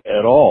feeling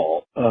at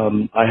all.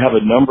 I have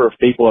a number of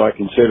people that I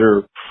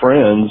consider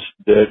friends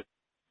that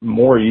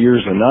more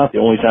years than not, the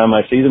only time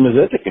I see them is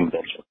at the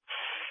convention.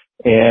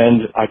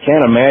 And I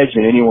can't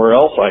imagine anywhere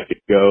else I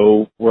could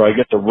go where I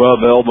get to rub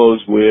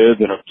elbows with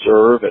and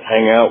observe and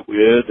hang out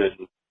with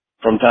and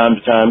from time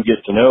to time get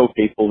to know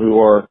people who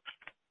are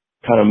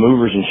kind of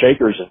movers and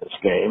shakers in this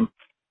game.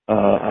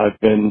 I've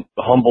been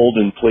humbled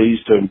and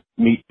pleased to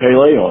meet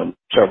Pele on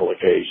several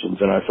occasions.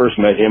 And I first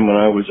met him when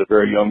I was a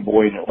very young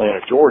boy in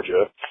Atlanta,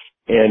 Georgia,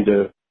 and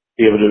to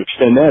be able to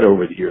extend that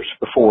over the years.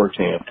 For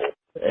example,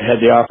 I had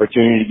the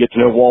opportunity to get to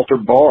know Walter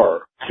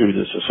Barr through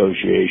this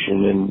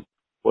association and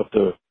what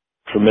the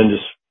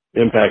tremendous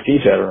impact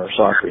he's had on our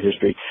soccer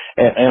history.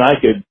 And I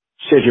could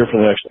sit here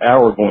for the next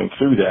hour going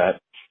through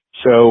that.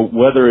 So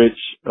whether it's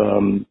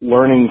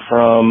learning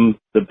from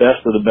the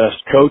best of the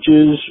best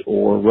coaches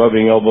or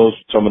rubbing elbows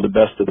with some of the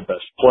best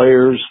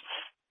players,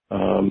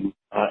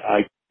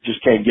 I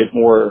just can't get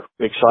more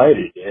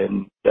excited.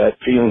 And that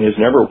feeling has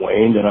never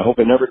waned, and I hope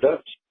it never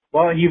does.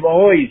 Well, you've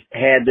always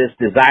had this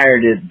desire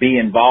to be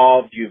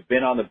involved. You've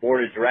been on the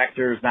board of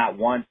directors not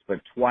once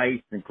but twice,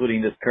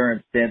 including this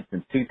current stint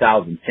since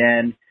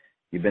 2010.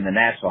 You've been the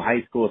National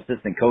High School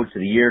Assistant Coach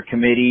of the Year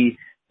Committee.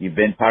 You've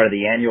been part of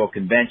the Annual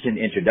Convention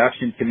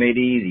Introduction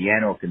Committee, the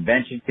Annual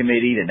Convention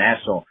Committee, the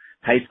National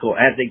High School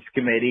Ethics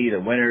Committee,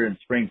 the Winter and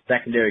Spring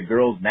Secondary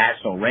Girls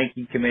National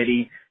Ranking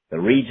Committee, the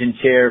Region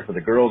Chair for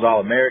the Girls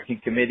All-American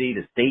Committee,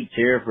 the State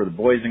Chair for the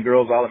Boys and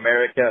Girls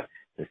All-America,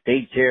 the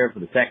State Chair for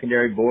the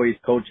Secondary Boys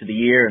Coach of the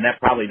Year, and that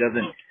probably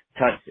doesn't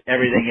touch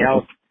everything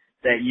else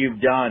that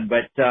you've done.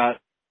 But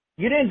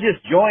you didn't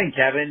just join,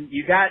 Kevin.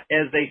 You got,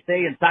 as they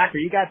say in soccer,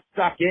 you got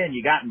stuck in.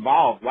 You got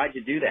involved. Why'd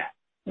you do that?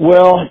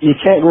 Well, you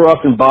can't grow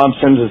up in Bob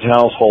Sims'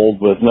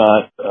 household with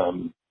not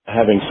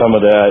having some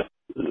of that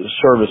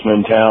service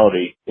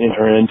mentality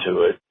enter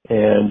into it.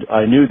 And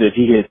I knew that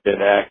he had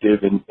been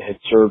active and had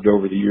served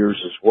over the years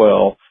as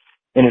well.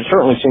 And it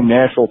certainly seemed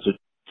natural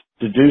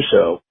to do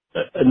so.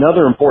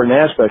 Another important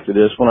aspect of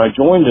this, when I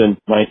joined in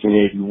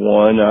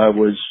 1981, I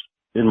was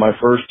in my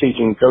first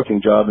teaching and coaching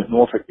job at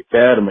Norfolk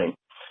Academy.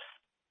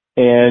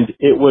 And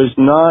it was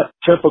not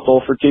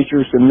typical for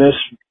teachers to miss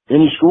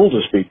any school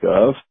to speak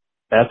of.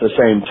 At the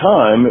same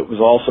time, it was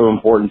also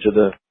important to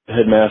the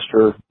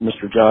headmaster,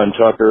 Mr. John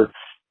Tucker,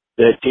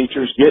 that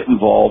teachers get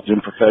involved in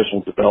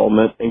professional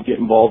development and get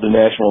involved in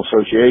national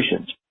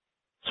associations.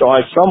 So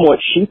I somewhat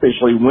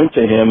sheepishly went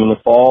to him in the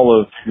fall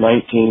of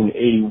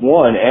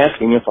 1981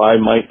 asking if I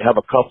might have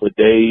a couple of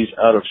days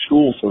out of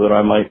school so that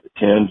I might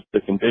attend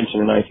the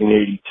convention in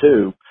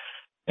 1982.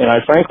 And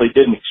I frankly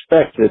didn't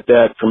expect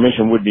that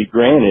permission would be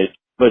granted,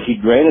 but he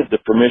granted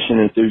the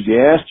permission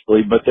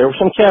enthusiastically, but there were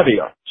some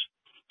caveats.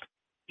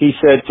 He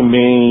said to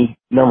me,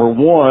 number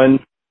one,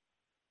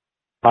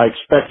 I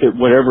expect that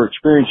whatever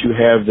experience you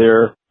have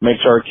there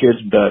makes our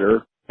kids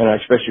better, and I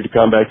expect you to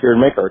come back here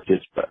and make our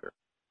kids better.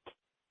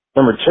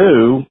 Number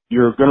two,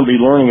 you're going to be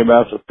learning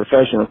about the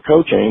profession of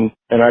coaching,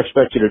 and I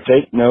expect you to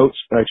take notes,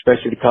 and I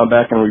expect you to come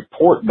back and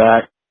report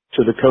back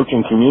to the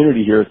coaching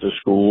community here at the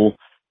school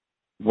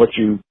what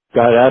you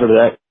got out of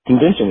that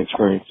convention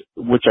experience,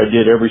 which I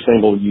did every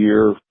single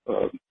year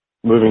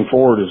moving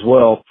forward as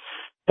well.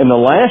 And the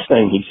last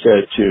thing he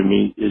said to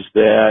me is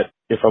that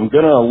if I'm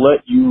going to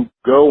let you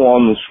go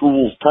on the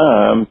school's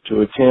time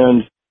to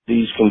attend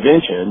these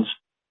conventions,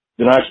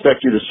 then I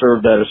expect you to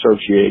serve that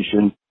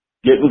association,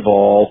 get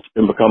involved,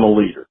 and become a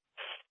leader.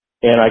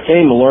 And I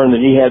came to learn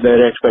that he had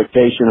that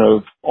expectation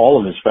of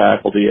all of his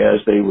faculty as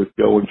they would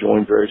go and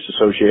join various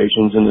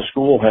associations. And the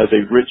school has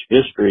a rich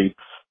history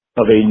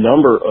of a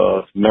number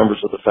of members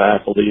of the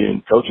faculty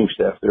and coaching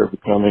staff that are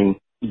becoming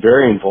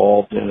very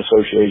involved in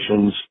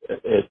associations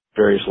at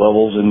various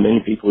levels, and many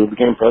people who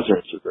became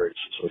presidents of various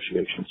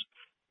associations.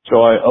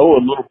 So I owe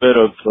a little bit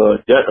of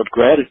debt of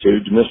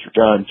gratitude to Mr.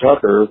 John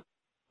Tucker,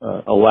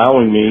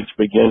 allowing me to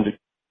begin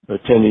to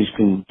attend these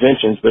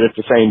conventions, but at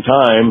the same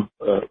time,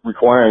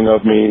 requiring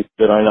of me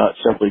that I not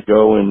simply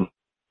go and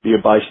be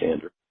a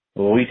bystander.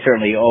 Well, we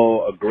certainly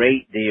owe a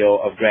great deal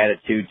of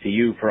gratitude to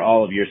you for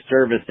all of your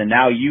service, and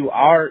now you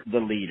are the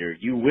leader.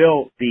 You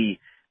will be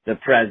the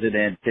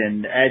president.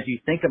 And as you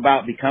think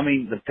about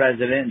becoming the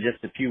president in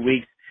just a few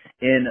weeks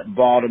in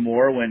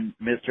Baltimore, when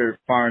Mr.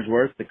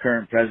 Farnsworth, the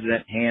current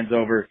president, hands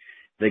over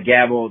the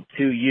gavel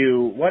to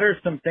you, what are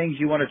some things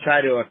you want to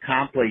try to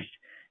accomplish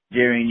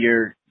during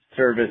your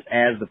service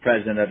as the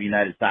president of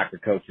United Soccer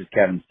Coaches,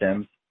 Kevin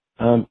Sims?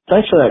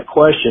 Thanks for that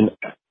question.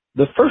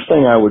 The first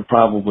thing I would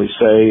probably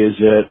say is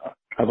that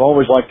I've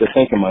always liked to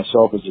think of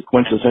myself as a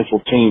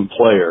quintessential team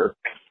player.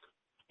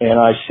 And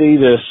I see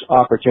this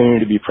opportunity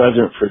to be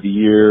president for the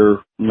year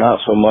not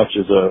so much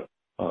as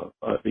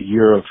a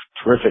year of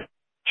terrific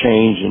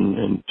change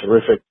and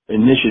terrific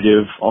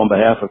initiative on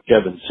behalf of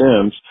Kevin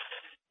Sims.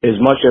 as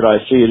much as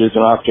I see it as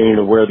an opportunity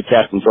to wear the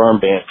captain's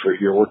armband for a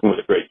year working with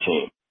a great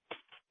team.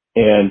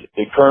 And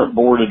the current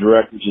board of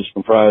directors is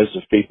comprised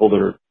of people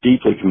that are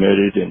deeply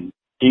committed and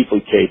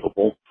deeply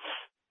capable.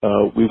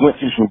 We went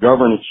through some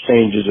governance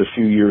changes a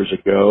few years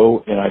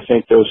ago, and I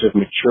think those have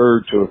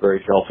matured to a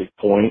very healthy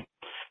point.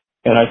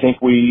 And I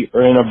think we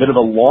are in a bit of a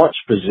launch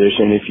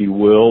position, if you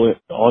will,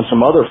 on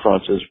some other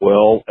fronts as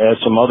well, as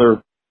some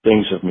other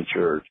things have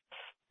matured.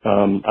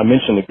 I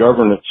mentioned the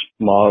governance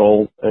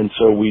model, and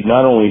so we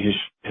not only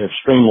have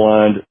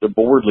streamlined the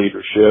board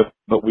leadership,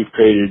 but we've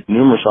created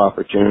numerous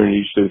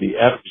opportunities through the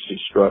advocacy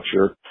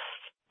structure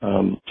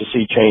to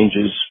see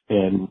changes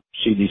and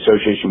see the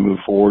association move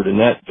forward in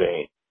that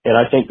vein. And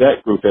I think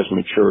that group has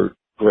matured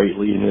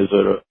greatly and is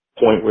at a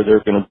point where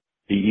they're going to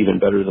be even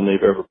better than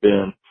they've ever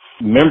been.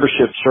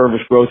 Membership,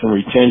 service, growth, and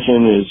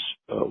retention is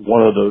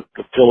one of the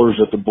pillars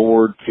that the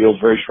board feels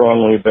very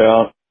strongly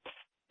about.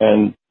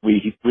 And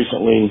we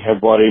recently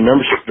have brought a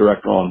membership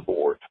director on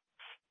board.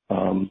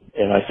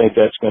 And I think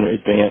that's going to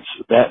advance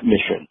that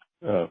mission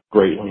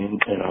greatly,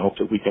 and I hope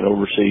that we can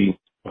oversee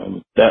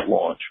that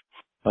launch.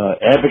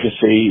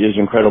 Advocacy is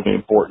incredibly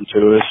important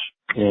to us,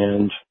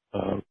 and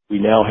we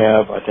now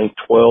have, I think,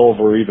 12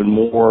 or even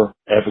more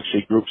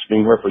advocacy groups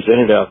being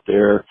represented out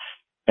there.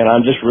 And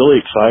I'm just really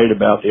excited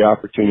about the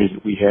opportunity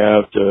that we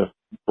have to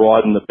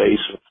broaden the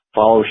base of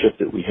followership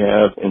that we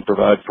have and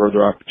provide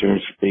further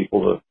opportunities for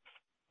people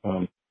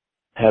to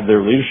have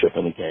their leadership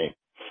in the game.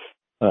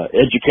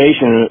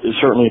 Education is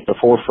certainly at the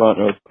forefront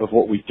of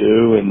what we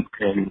do and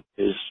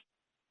is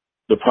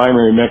the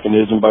primary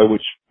mechanism by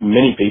which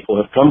many people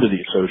have come to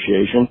the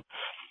association.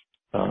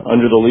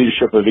 Under the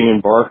leadership of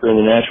Ian Barker in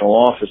the National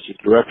Office as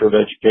Director of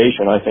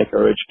Education, I think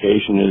our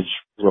education is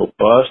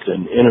robust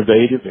and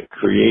innovative and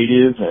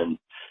creative, and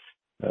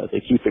they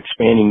keep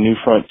expanding new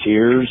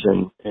frontiers,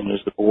 and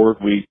as the board,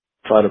 we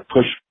try to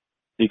push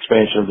the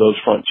expansion of those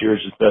frontiers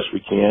as best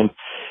we can.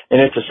 And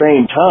at the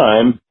same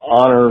time,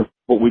 honor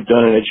what we've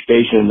done in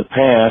education in the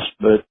past,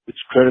 but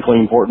it's critically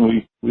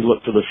important we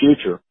look to the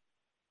future.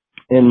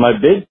 And my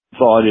big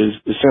thought is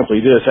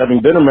simply this: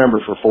 having been a member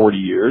for 40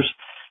 years,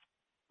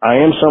 I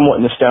am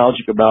somewhat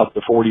nostalgic about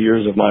the 40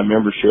 years of my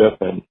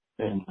membership and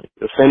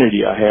the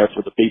affinity I have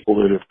for the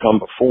people that have come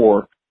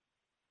before.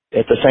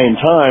 At the same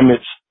time,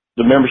 it's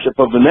the membership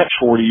of the next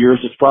 40 years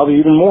that's probably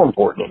even more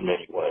important in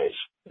many ways.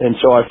 And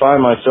so I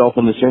find myself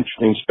in this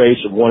interesting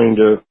space of wanting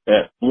to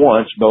at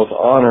once both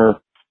honor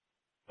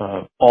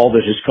all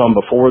that has come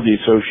before the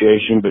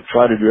association, but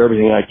try to do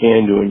everything I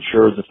can to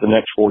ensure that the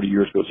next 40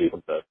 years goes even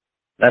better.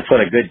 That's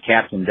what a good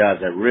captain does.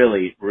 I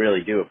really,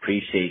 really do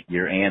appreciate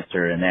your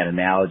answer and that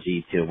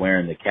analogy to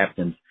wearing the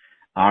captain's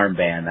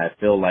armband. I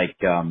feel like,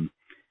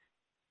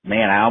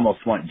 man, I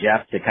almost want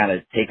Jeff to kind of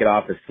take it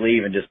off his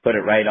sleeve and just put it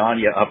right on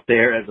you up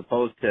there as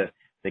opposed to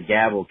the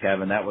gavel,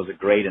 Kevin. That was a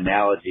great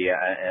analogy,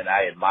 and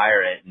I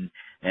admire it.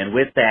 And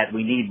with that,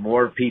 we need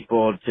more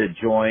people to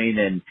join.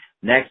 And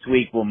next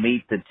week, we'll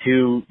meet the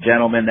two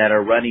gentlemen that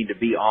are running to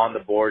be on the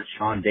board,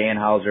 Sean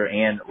Danhauser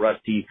and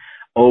Rusty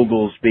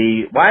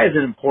Oglesby. Why is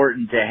it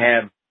important to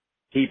have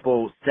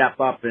people step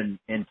up and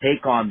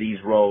take on these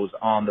roles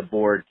on the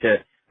board to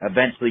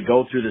eventually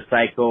go through the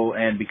cycle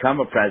and become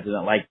a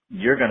president like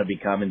you're going to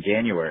become in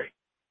January?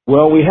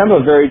 Well, we have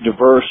a very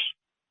diverse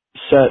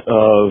set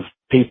of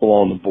people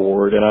on the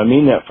board, and I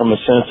mean that from a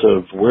sense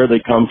of where they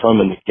come from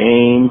in the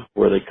game,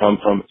 where they come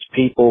from as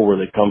people, where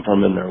they come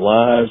from in their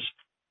lives.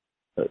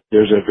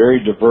 There's a very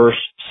diverse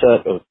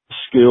set of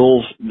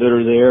skills that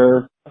are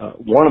there.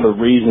 One of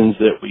the reasons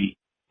that we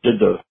did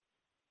the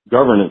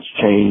governance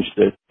change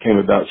that came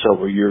about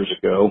several years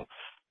ago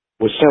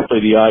was simply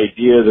the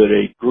idea that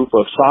a group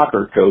of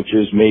soccer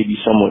coaches may be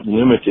somewhat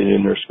limited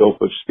in their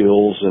scope of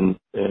skills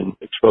and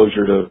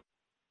exposure to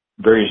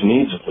various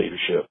needs of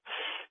leadership.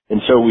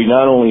 And so we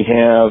not only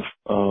have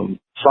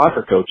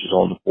soccer coaches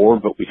on the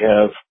board, but we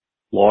have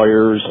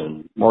lawyers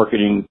and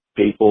marketing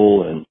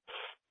people and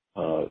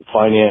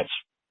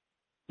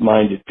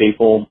finance-minded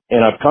people.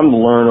 And I've come to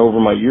learn over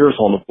my years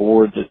on the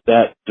board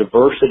that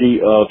diversity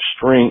of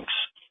strengths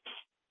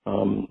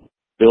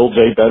builds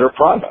a better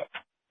product.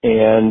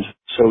 And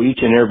so each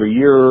and every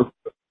year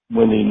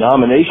when the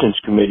nominations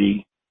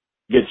committee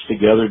gets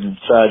together to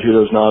decide who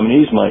those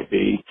nominees might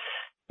be,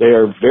 they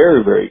are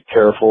very, very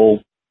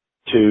careful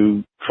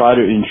to try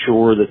to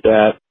ensure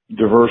that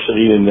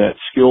diversity and that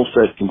skill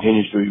set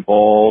continues to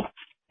evolve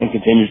and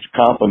continues to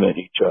complement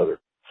each other.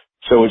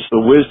 So it's the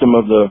wisdom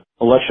of the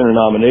election and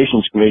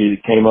nominations committee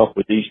that came up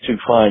with these two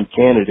fine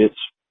candidates,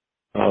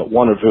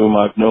 one of whom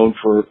I've known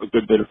for a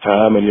good bit of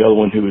time and the other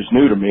one who is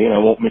new to me, and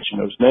I won't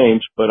mention those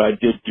names, but I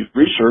did do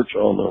research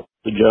on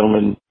the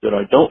gentleman that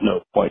I don't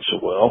know quite so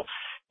well.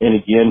 And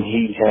again,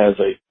 he has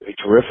a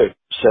terrific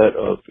set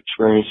of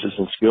experiences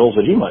and skills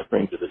that he might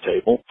bring to the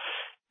table.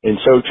 And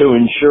so to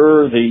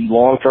ensure the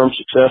long-term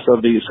success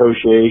of the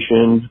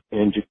association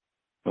and to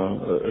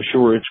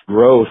assure its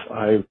growth,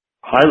 I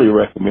highly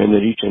recommend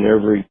that each and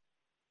every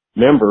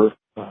member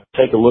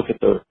take a look at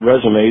the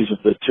resumes of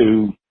the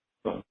two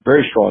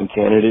very strong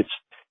candidates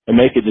and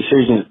make a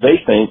decision that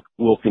they think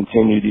will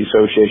continue the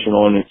association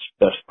on its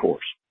best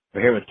course.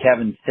 We're here with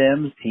Kevin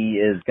Sims.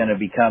 He is going to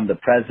become the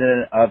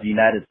president of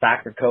United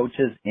Soccer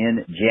Coaches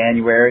in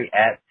January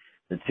at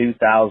the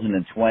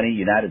 2020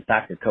 United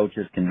Soccer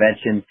Coaches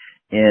Convention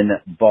in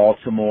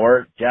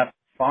Baltimore. Jeff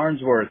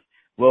Farnsworth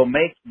will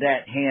make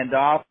that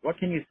handoff. What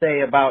can you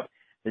say about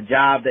the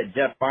job that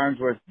Jeff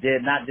Farnsworth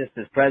did, not just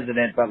as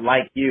president, but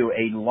like you,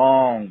 a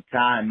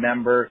long-time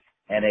member,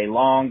 and a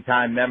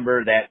long-time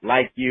member that,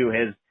 like you,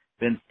 has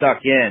been stuck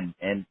in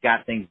and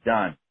got things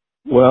done?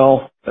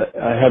 Well,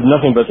 I have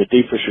nothing but the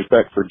deepest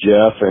respect for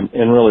Jeff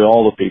and really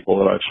all the people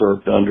that I've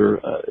served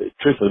under.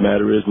 Truth of the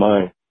matter is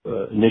my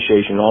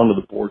initiation onto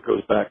the board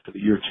goes back to the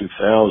year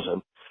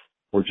 2000,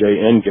 where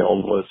Jay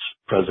Engel was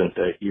president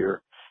that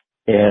year.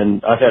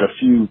 And I've had a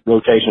few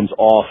rotations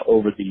off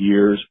over the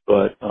years,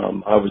 but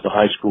I was the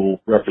high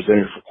school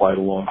representative for quite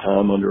a long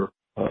time under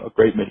a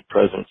great many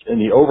presidents. And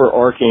the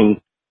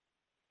overarching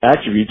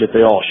attribute that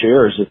they all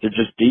share is that they're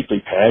just deeply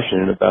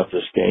passionate about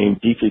this game,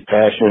 deeply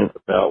passionate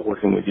about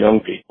working with young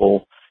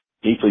people,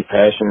 deeply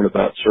passionate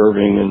about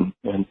serving,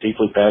 and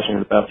deeply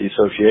passionate about the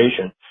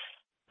association.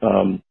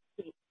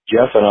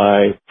 Jeff and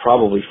I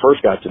probably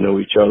first got to know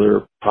each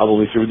other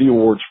probably through the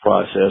awards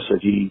process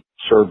that he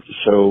served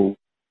so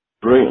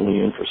brilliantly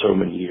in for so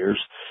many years.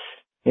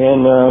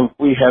 And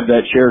we have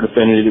that shared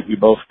affinity that we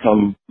both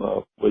come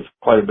with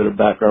quite a bit of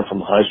background from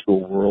the high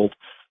school world.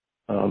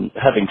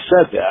 Having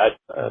said that,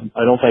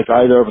 I don't think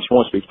either of us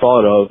wants to be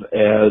thought of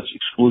as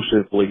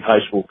exclusively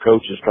high school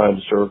coaches trying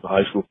to serve the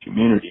high school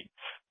community.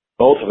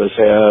 Both of us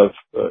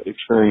have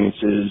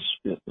experiences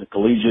in the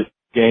collegiate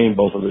game.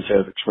 Both of us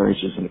have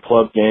experiences in the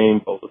club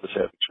game. Both of us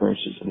have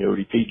experiences in the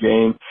ODP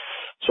game.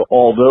 So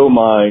although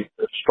my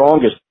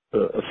strongest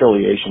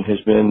affiliation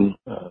has been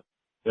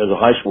as a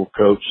high school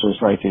coach since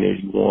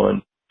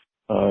 1981,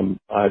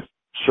 I've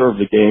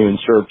served the game and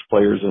served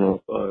players in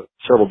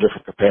several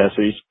different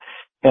capacities.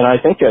 And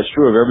I think that's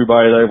true of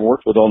everybody that I've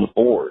worked with on the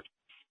board.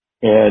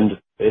 And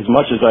as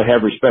much as I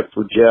have respect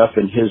for Jeff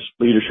and his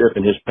leadership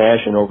and his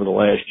passion over the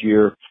last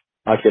year,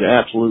 I could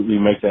absolutely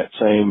make that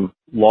same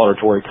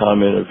laudatory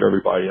comment of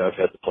everybody I've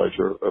had the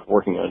pleasure of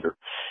working under.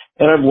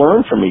 And I've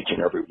learned from each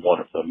and every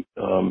one of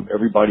them.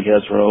 Everybody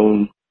has their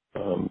own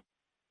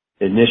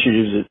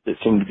initiatives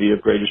that seem to be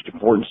of greatest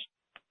importance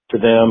to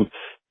them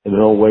and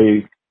their own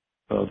way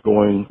of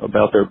going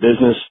about their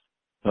business.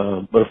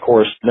 But of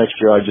course, next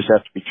year I just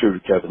have to be true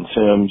to Kevin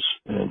Sims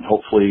and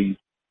hopefully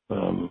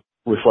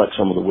reflect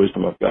some of the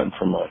wisdom I've gotten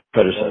from my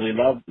predecessor.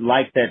 Well, we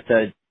like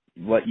that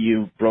what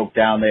you broke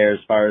down there as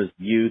far as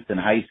youth and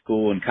high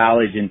school and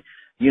college. And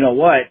you know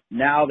what?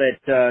 Now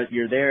that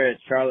you're there at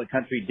Charlotte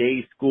Country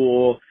Day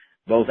School,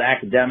 both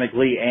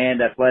academically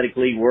and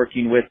athletically,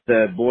 working with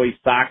the boys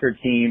soccer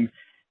team,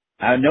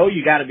 I know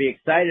you got to be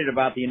excited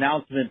about the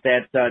announcement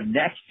that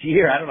next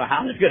year, I don't know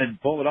how they're going to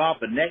pull it off,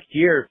 but next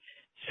year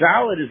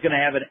Charlotte is going to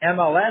have an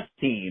MLS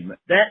team.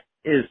 That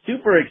is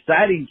super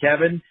exciting,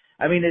 Kevin.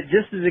 I mean, it's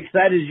just as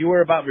excited as you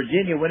were about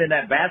Virginia winning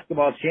that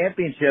basketball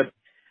championship.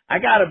 I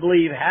got to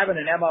believe having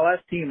an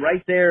MLS team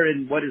right there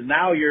in what is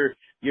now your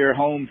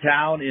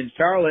hometown in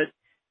Charlotte,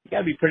 you got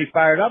to be pretty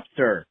fired up,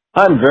 sir.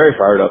 I'm very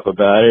fired up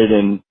about it.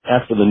 And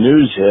after the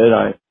news hit,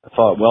 I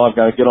thought, well, I've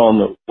got to get on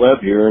the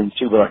web here and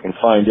see what I can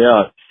find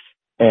out.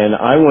 And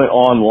I went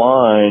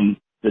online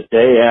the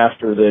day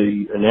after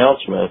the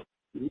announcement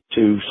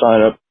to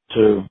sign up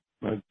to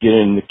get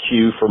in the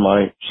queue for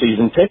my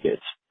season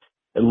tickets.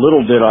 And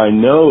little did I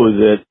know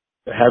that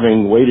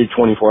having waited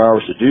 24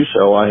 hours to do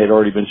so, I had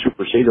already been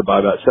superseded by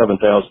about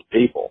 7,000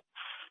 people.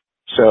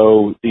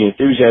 So the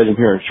enthusiasm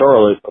here in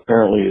Charlotte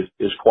apparently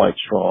is quite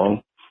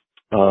strong.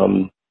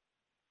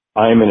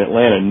 I am an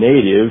Atlanta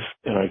native,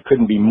 and I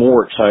couldn't be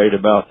more excited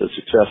about the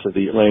success of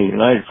the Atlanta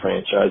United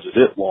franchise as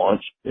it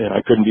launched, and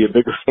I couldn't be a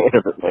bigger fan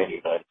of Atlanta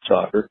United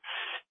soccer.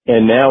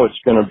 And now it's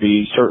going to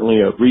be certainly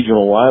a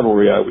regional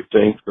rivalry, I would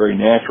think, very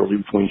naturally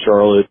between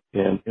Charlotte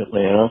and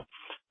Atlanta.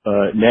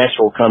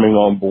 Nashville coming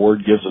on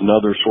board gives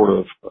another sort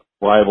of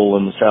rival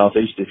in the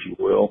Southeast, if you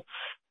will.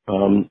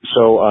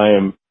 So I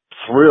am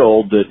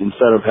thrilled that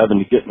instead of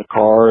having to get in a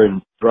car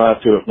and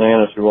drive to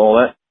Atlanta through all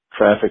that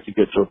traffic to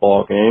get to a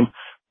ball game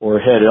or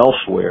head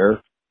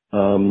elsewhere,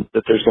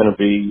 that there's going to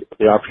be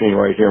the opportunity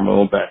right here in my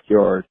own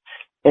backyard.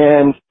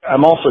 And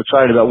I'm also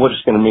excited about what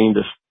it's going to mean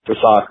to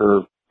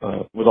soccer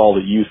with all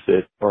the youth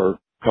that are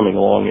coming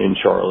along in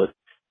Charlotte.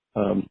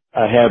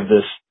 I have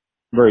this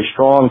very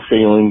strong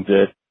feeling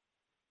that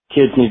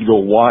kids need to go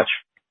watch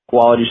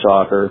quality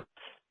soccer.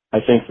 I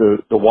think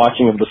the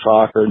watching of the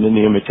soccer and then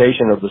the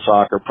imitation of the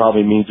soccer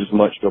probably means as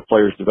much to a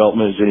player's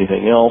development as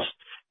anything else.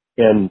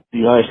 And the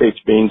United States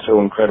being so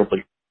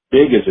incredibly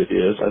big as it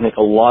is, I think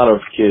a lot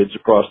of kids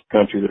across the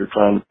country that are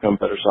trying to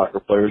become better soccer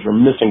players are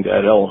missing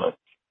that element.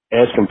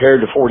 As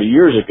compared to 40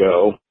 years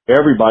ago,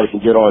 everybody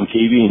can get on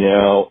TV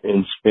now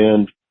and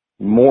spend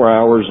more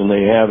hours than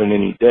they have in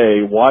any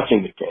day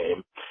watching the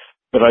game.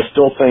 But I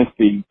still think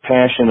the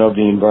passion of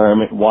the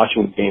environment,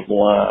 watching the game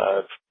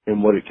live,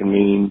 and what it can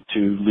mean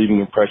to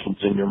leaving impressions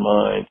in your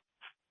mind,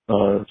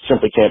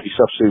 simply can't be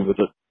substituted with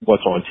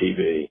what's on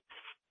TV.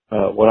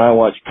 When I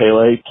watched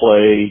Pele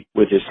play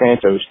with his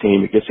Santos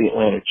team against the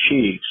Atlanta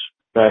Chiefs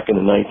back in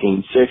the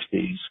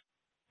 1960s,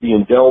 the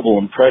indelible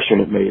impression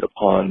it made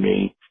upon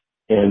me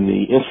and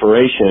the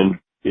inspiration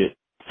it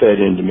fed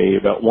into me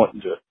about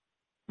wanting to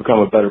become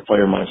a better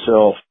player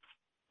myself,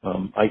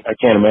 I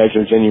can't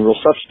imagine there's any real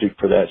substitute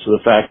for that. So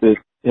the fact that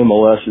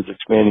MLS is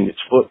expanding its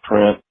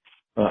footprint,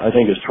 I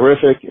think is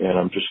terrific, and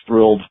I'm just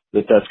thrilled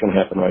that that's going to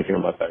happen right here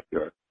in my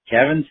backyard.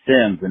 Kevin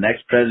Sims, the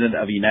next president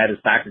of United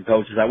Soccer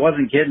Coaches. I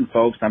wasn't kidding,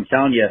 folks. I'm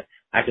telling you,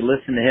 I could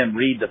listen to him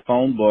read the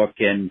phone book,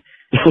 and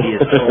he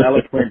is so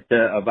eloquent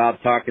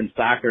about talking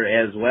soccer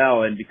as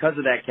well. And because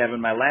of that,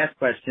 Kevin, my last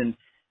question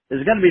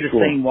is going to be the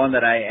same one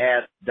that I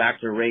asked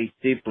Dr. Ray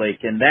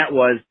Seeplick, and that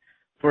was,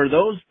 for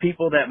those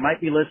people that might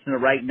be listening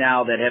right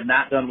now that have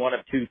not done one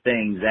of two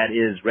things, that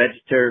is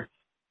register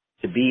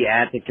to be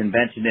at the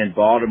convention in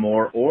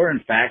Baltimore, or in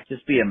fact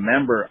just be a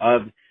member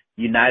of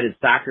United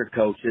Soccer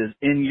Coaches,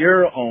 in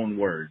your own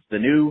words, the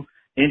new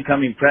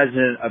incoming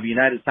president of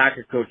United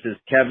Soccer Coaches,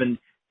 Kevin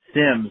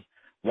Sims,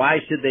 why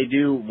should they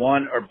do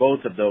one or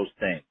both of those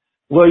things?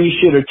 Well, you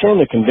should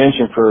attend the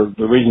convention for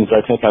the reasons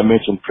I think I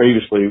mentioned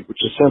previously, which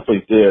is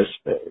simply this.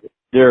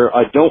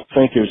 I don't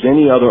think there's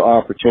any other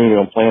opportunity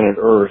on planet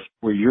Earth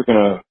where you're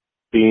going to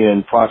be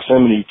in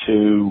proximity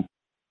to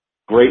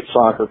great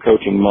soccer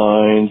coaching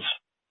minds,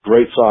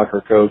 great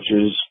soccer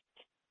coaches,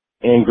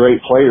 and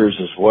great players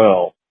as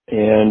well.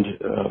 And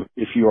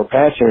if you are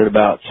passionate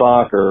about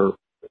soccer,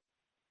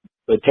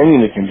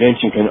 attending the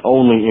convention can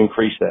only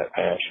increase that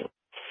passion.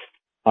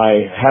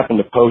 I happened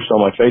to post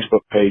on my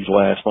Facebook page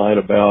last night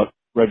about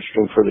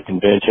registering for the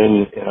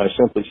convention, and I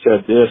simply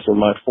said this: in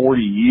my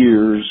 40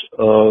 years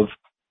of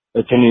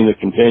attending the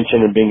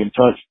convention and being in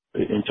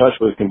touch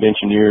with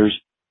conventioneers,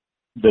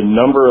 the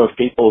number of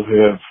people who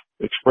have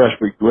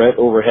expressed regret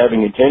over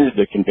having attended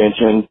the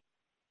convention,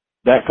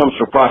 that comes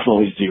to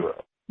approximately zero.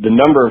 The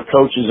number of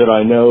coaches that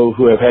I know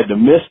who have had to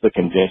miss the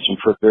convention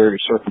for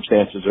various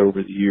circumstances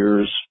over the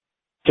years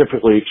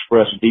typically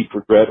express deep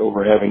regret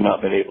over having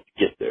not been able to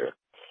get there.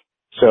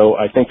 So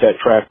I think that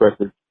track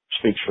record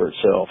speaks for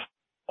itself.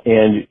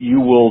 And you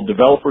will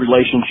develop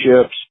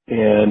relationships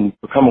and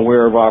become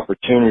aware of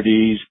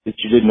opportunities that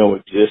you didn't know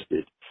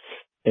existed.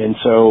 And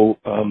so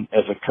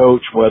as a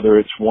coach, whether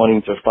it's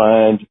wanting to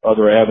find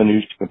other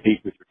avenues to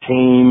compete with your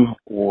team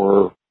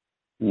or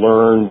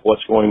learn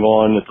what's going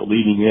on at the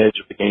leading edge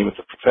of the game at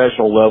the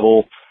professional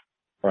level,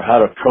 or how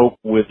to cope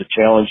with the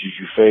challenges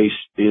you face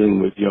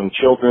dealing with young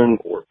children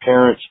or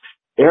parents,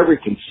 every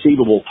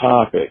conceivable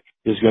topic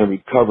is going to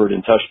be covered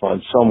and touched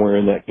on somewhere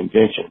in that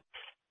convention.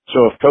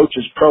 So if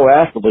coaches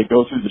proactively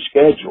go through the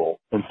schedule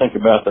and think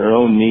about their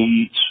own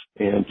needs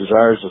and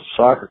desires as a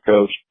soccer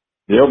coach,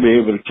 they'll be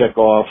able to check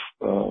off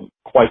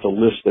quite the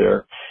list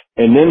there.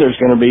 And then there's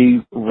going to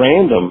be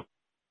random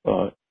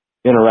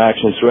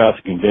interactions throughout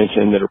the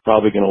convention that are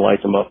probably going to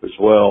light them up as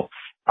well.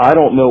 I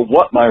don't know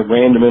what my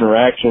random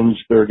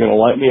interactions that are going to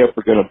light me up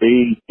are going to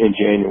be in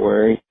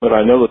January, but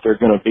I know that they're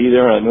going to be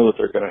there, and I know that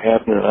they're going to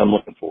happen, and I'm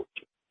looking forward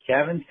to it.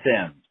 Kevin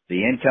Sims,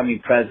 the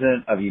incoming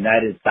president of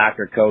United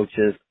Soccer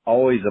Coaches,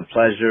 always a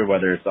pleasure,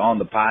 whether it's on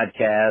the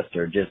podcast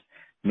or just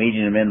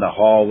meeting him in the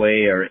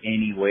hallway or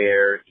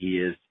anywhere. He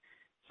is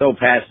so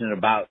passionate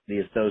about the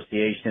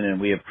association, and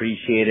we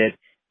appreciate it.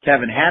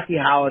 Kevin, happy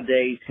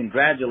holidays.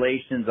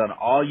 Congratulations on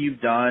all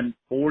you've done,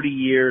 40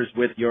 years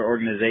with your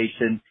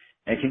organization,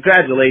 and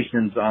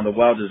congratulations on the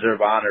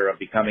well-deserved honor of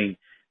becoming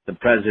the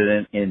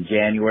president in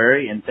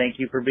January, and thank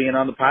you for being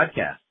on the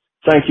podcast.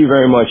 Thank you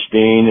very much,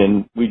 Dean,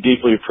 and we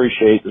deeply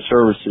appreciate the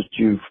service that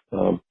you've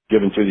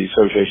given to the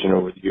association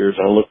over the years.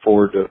 I look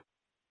forward to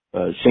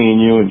seeing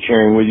you and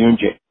sharing with you in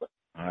January.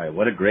 All right,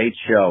 what a great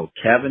show.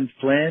 Kevin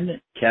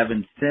Flynn,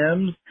 Kevin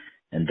Sims,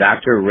 and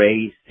Dr.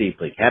 Ray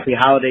Seeplick. Happy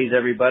holidays,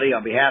 everybody.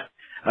 On behalf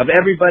of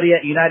everybody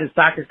at United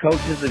Soccer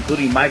Coaches,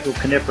 including Michael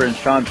Knipper and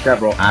Sean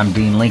Chevrolet, I'm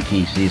Dean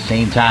Linke. See you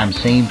same time,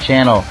 same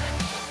channel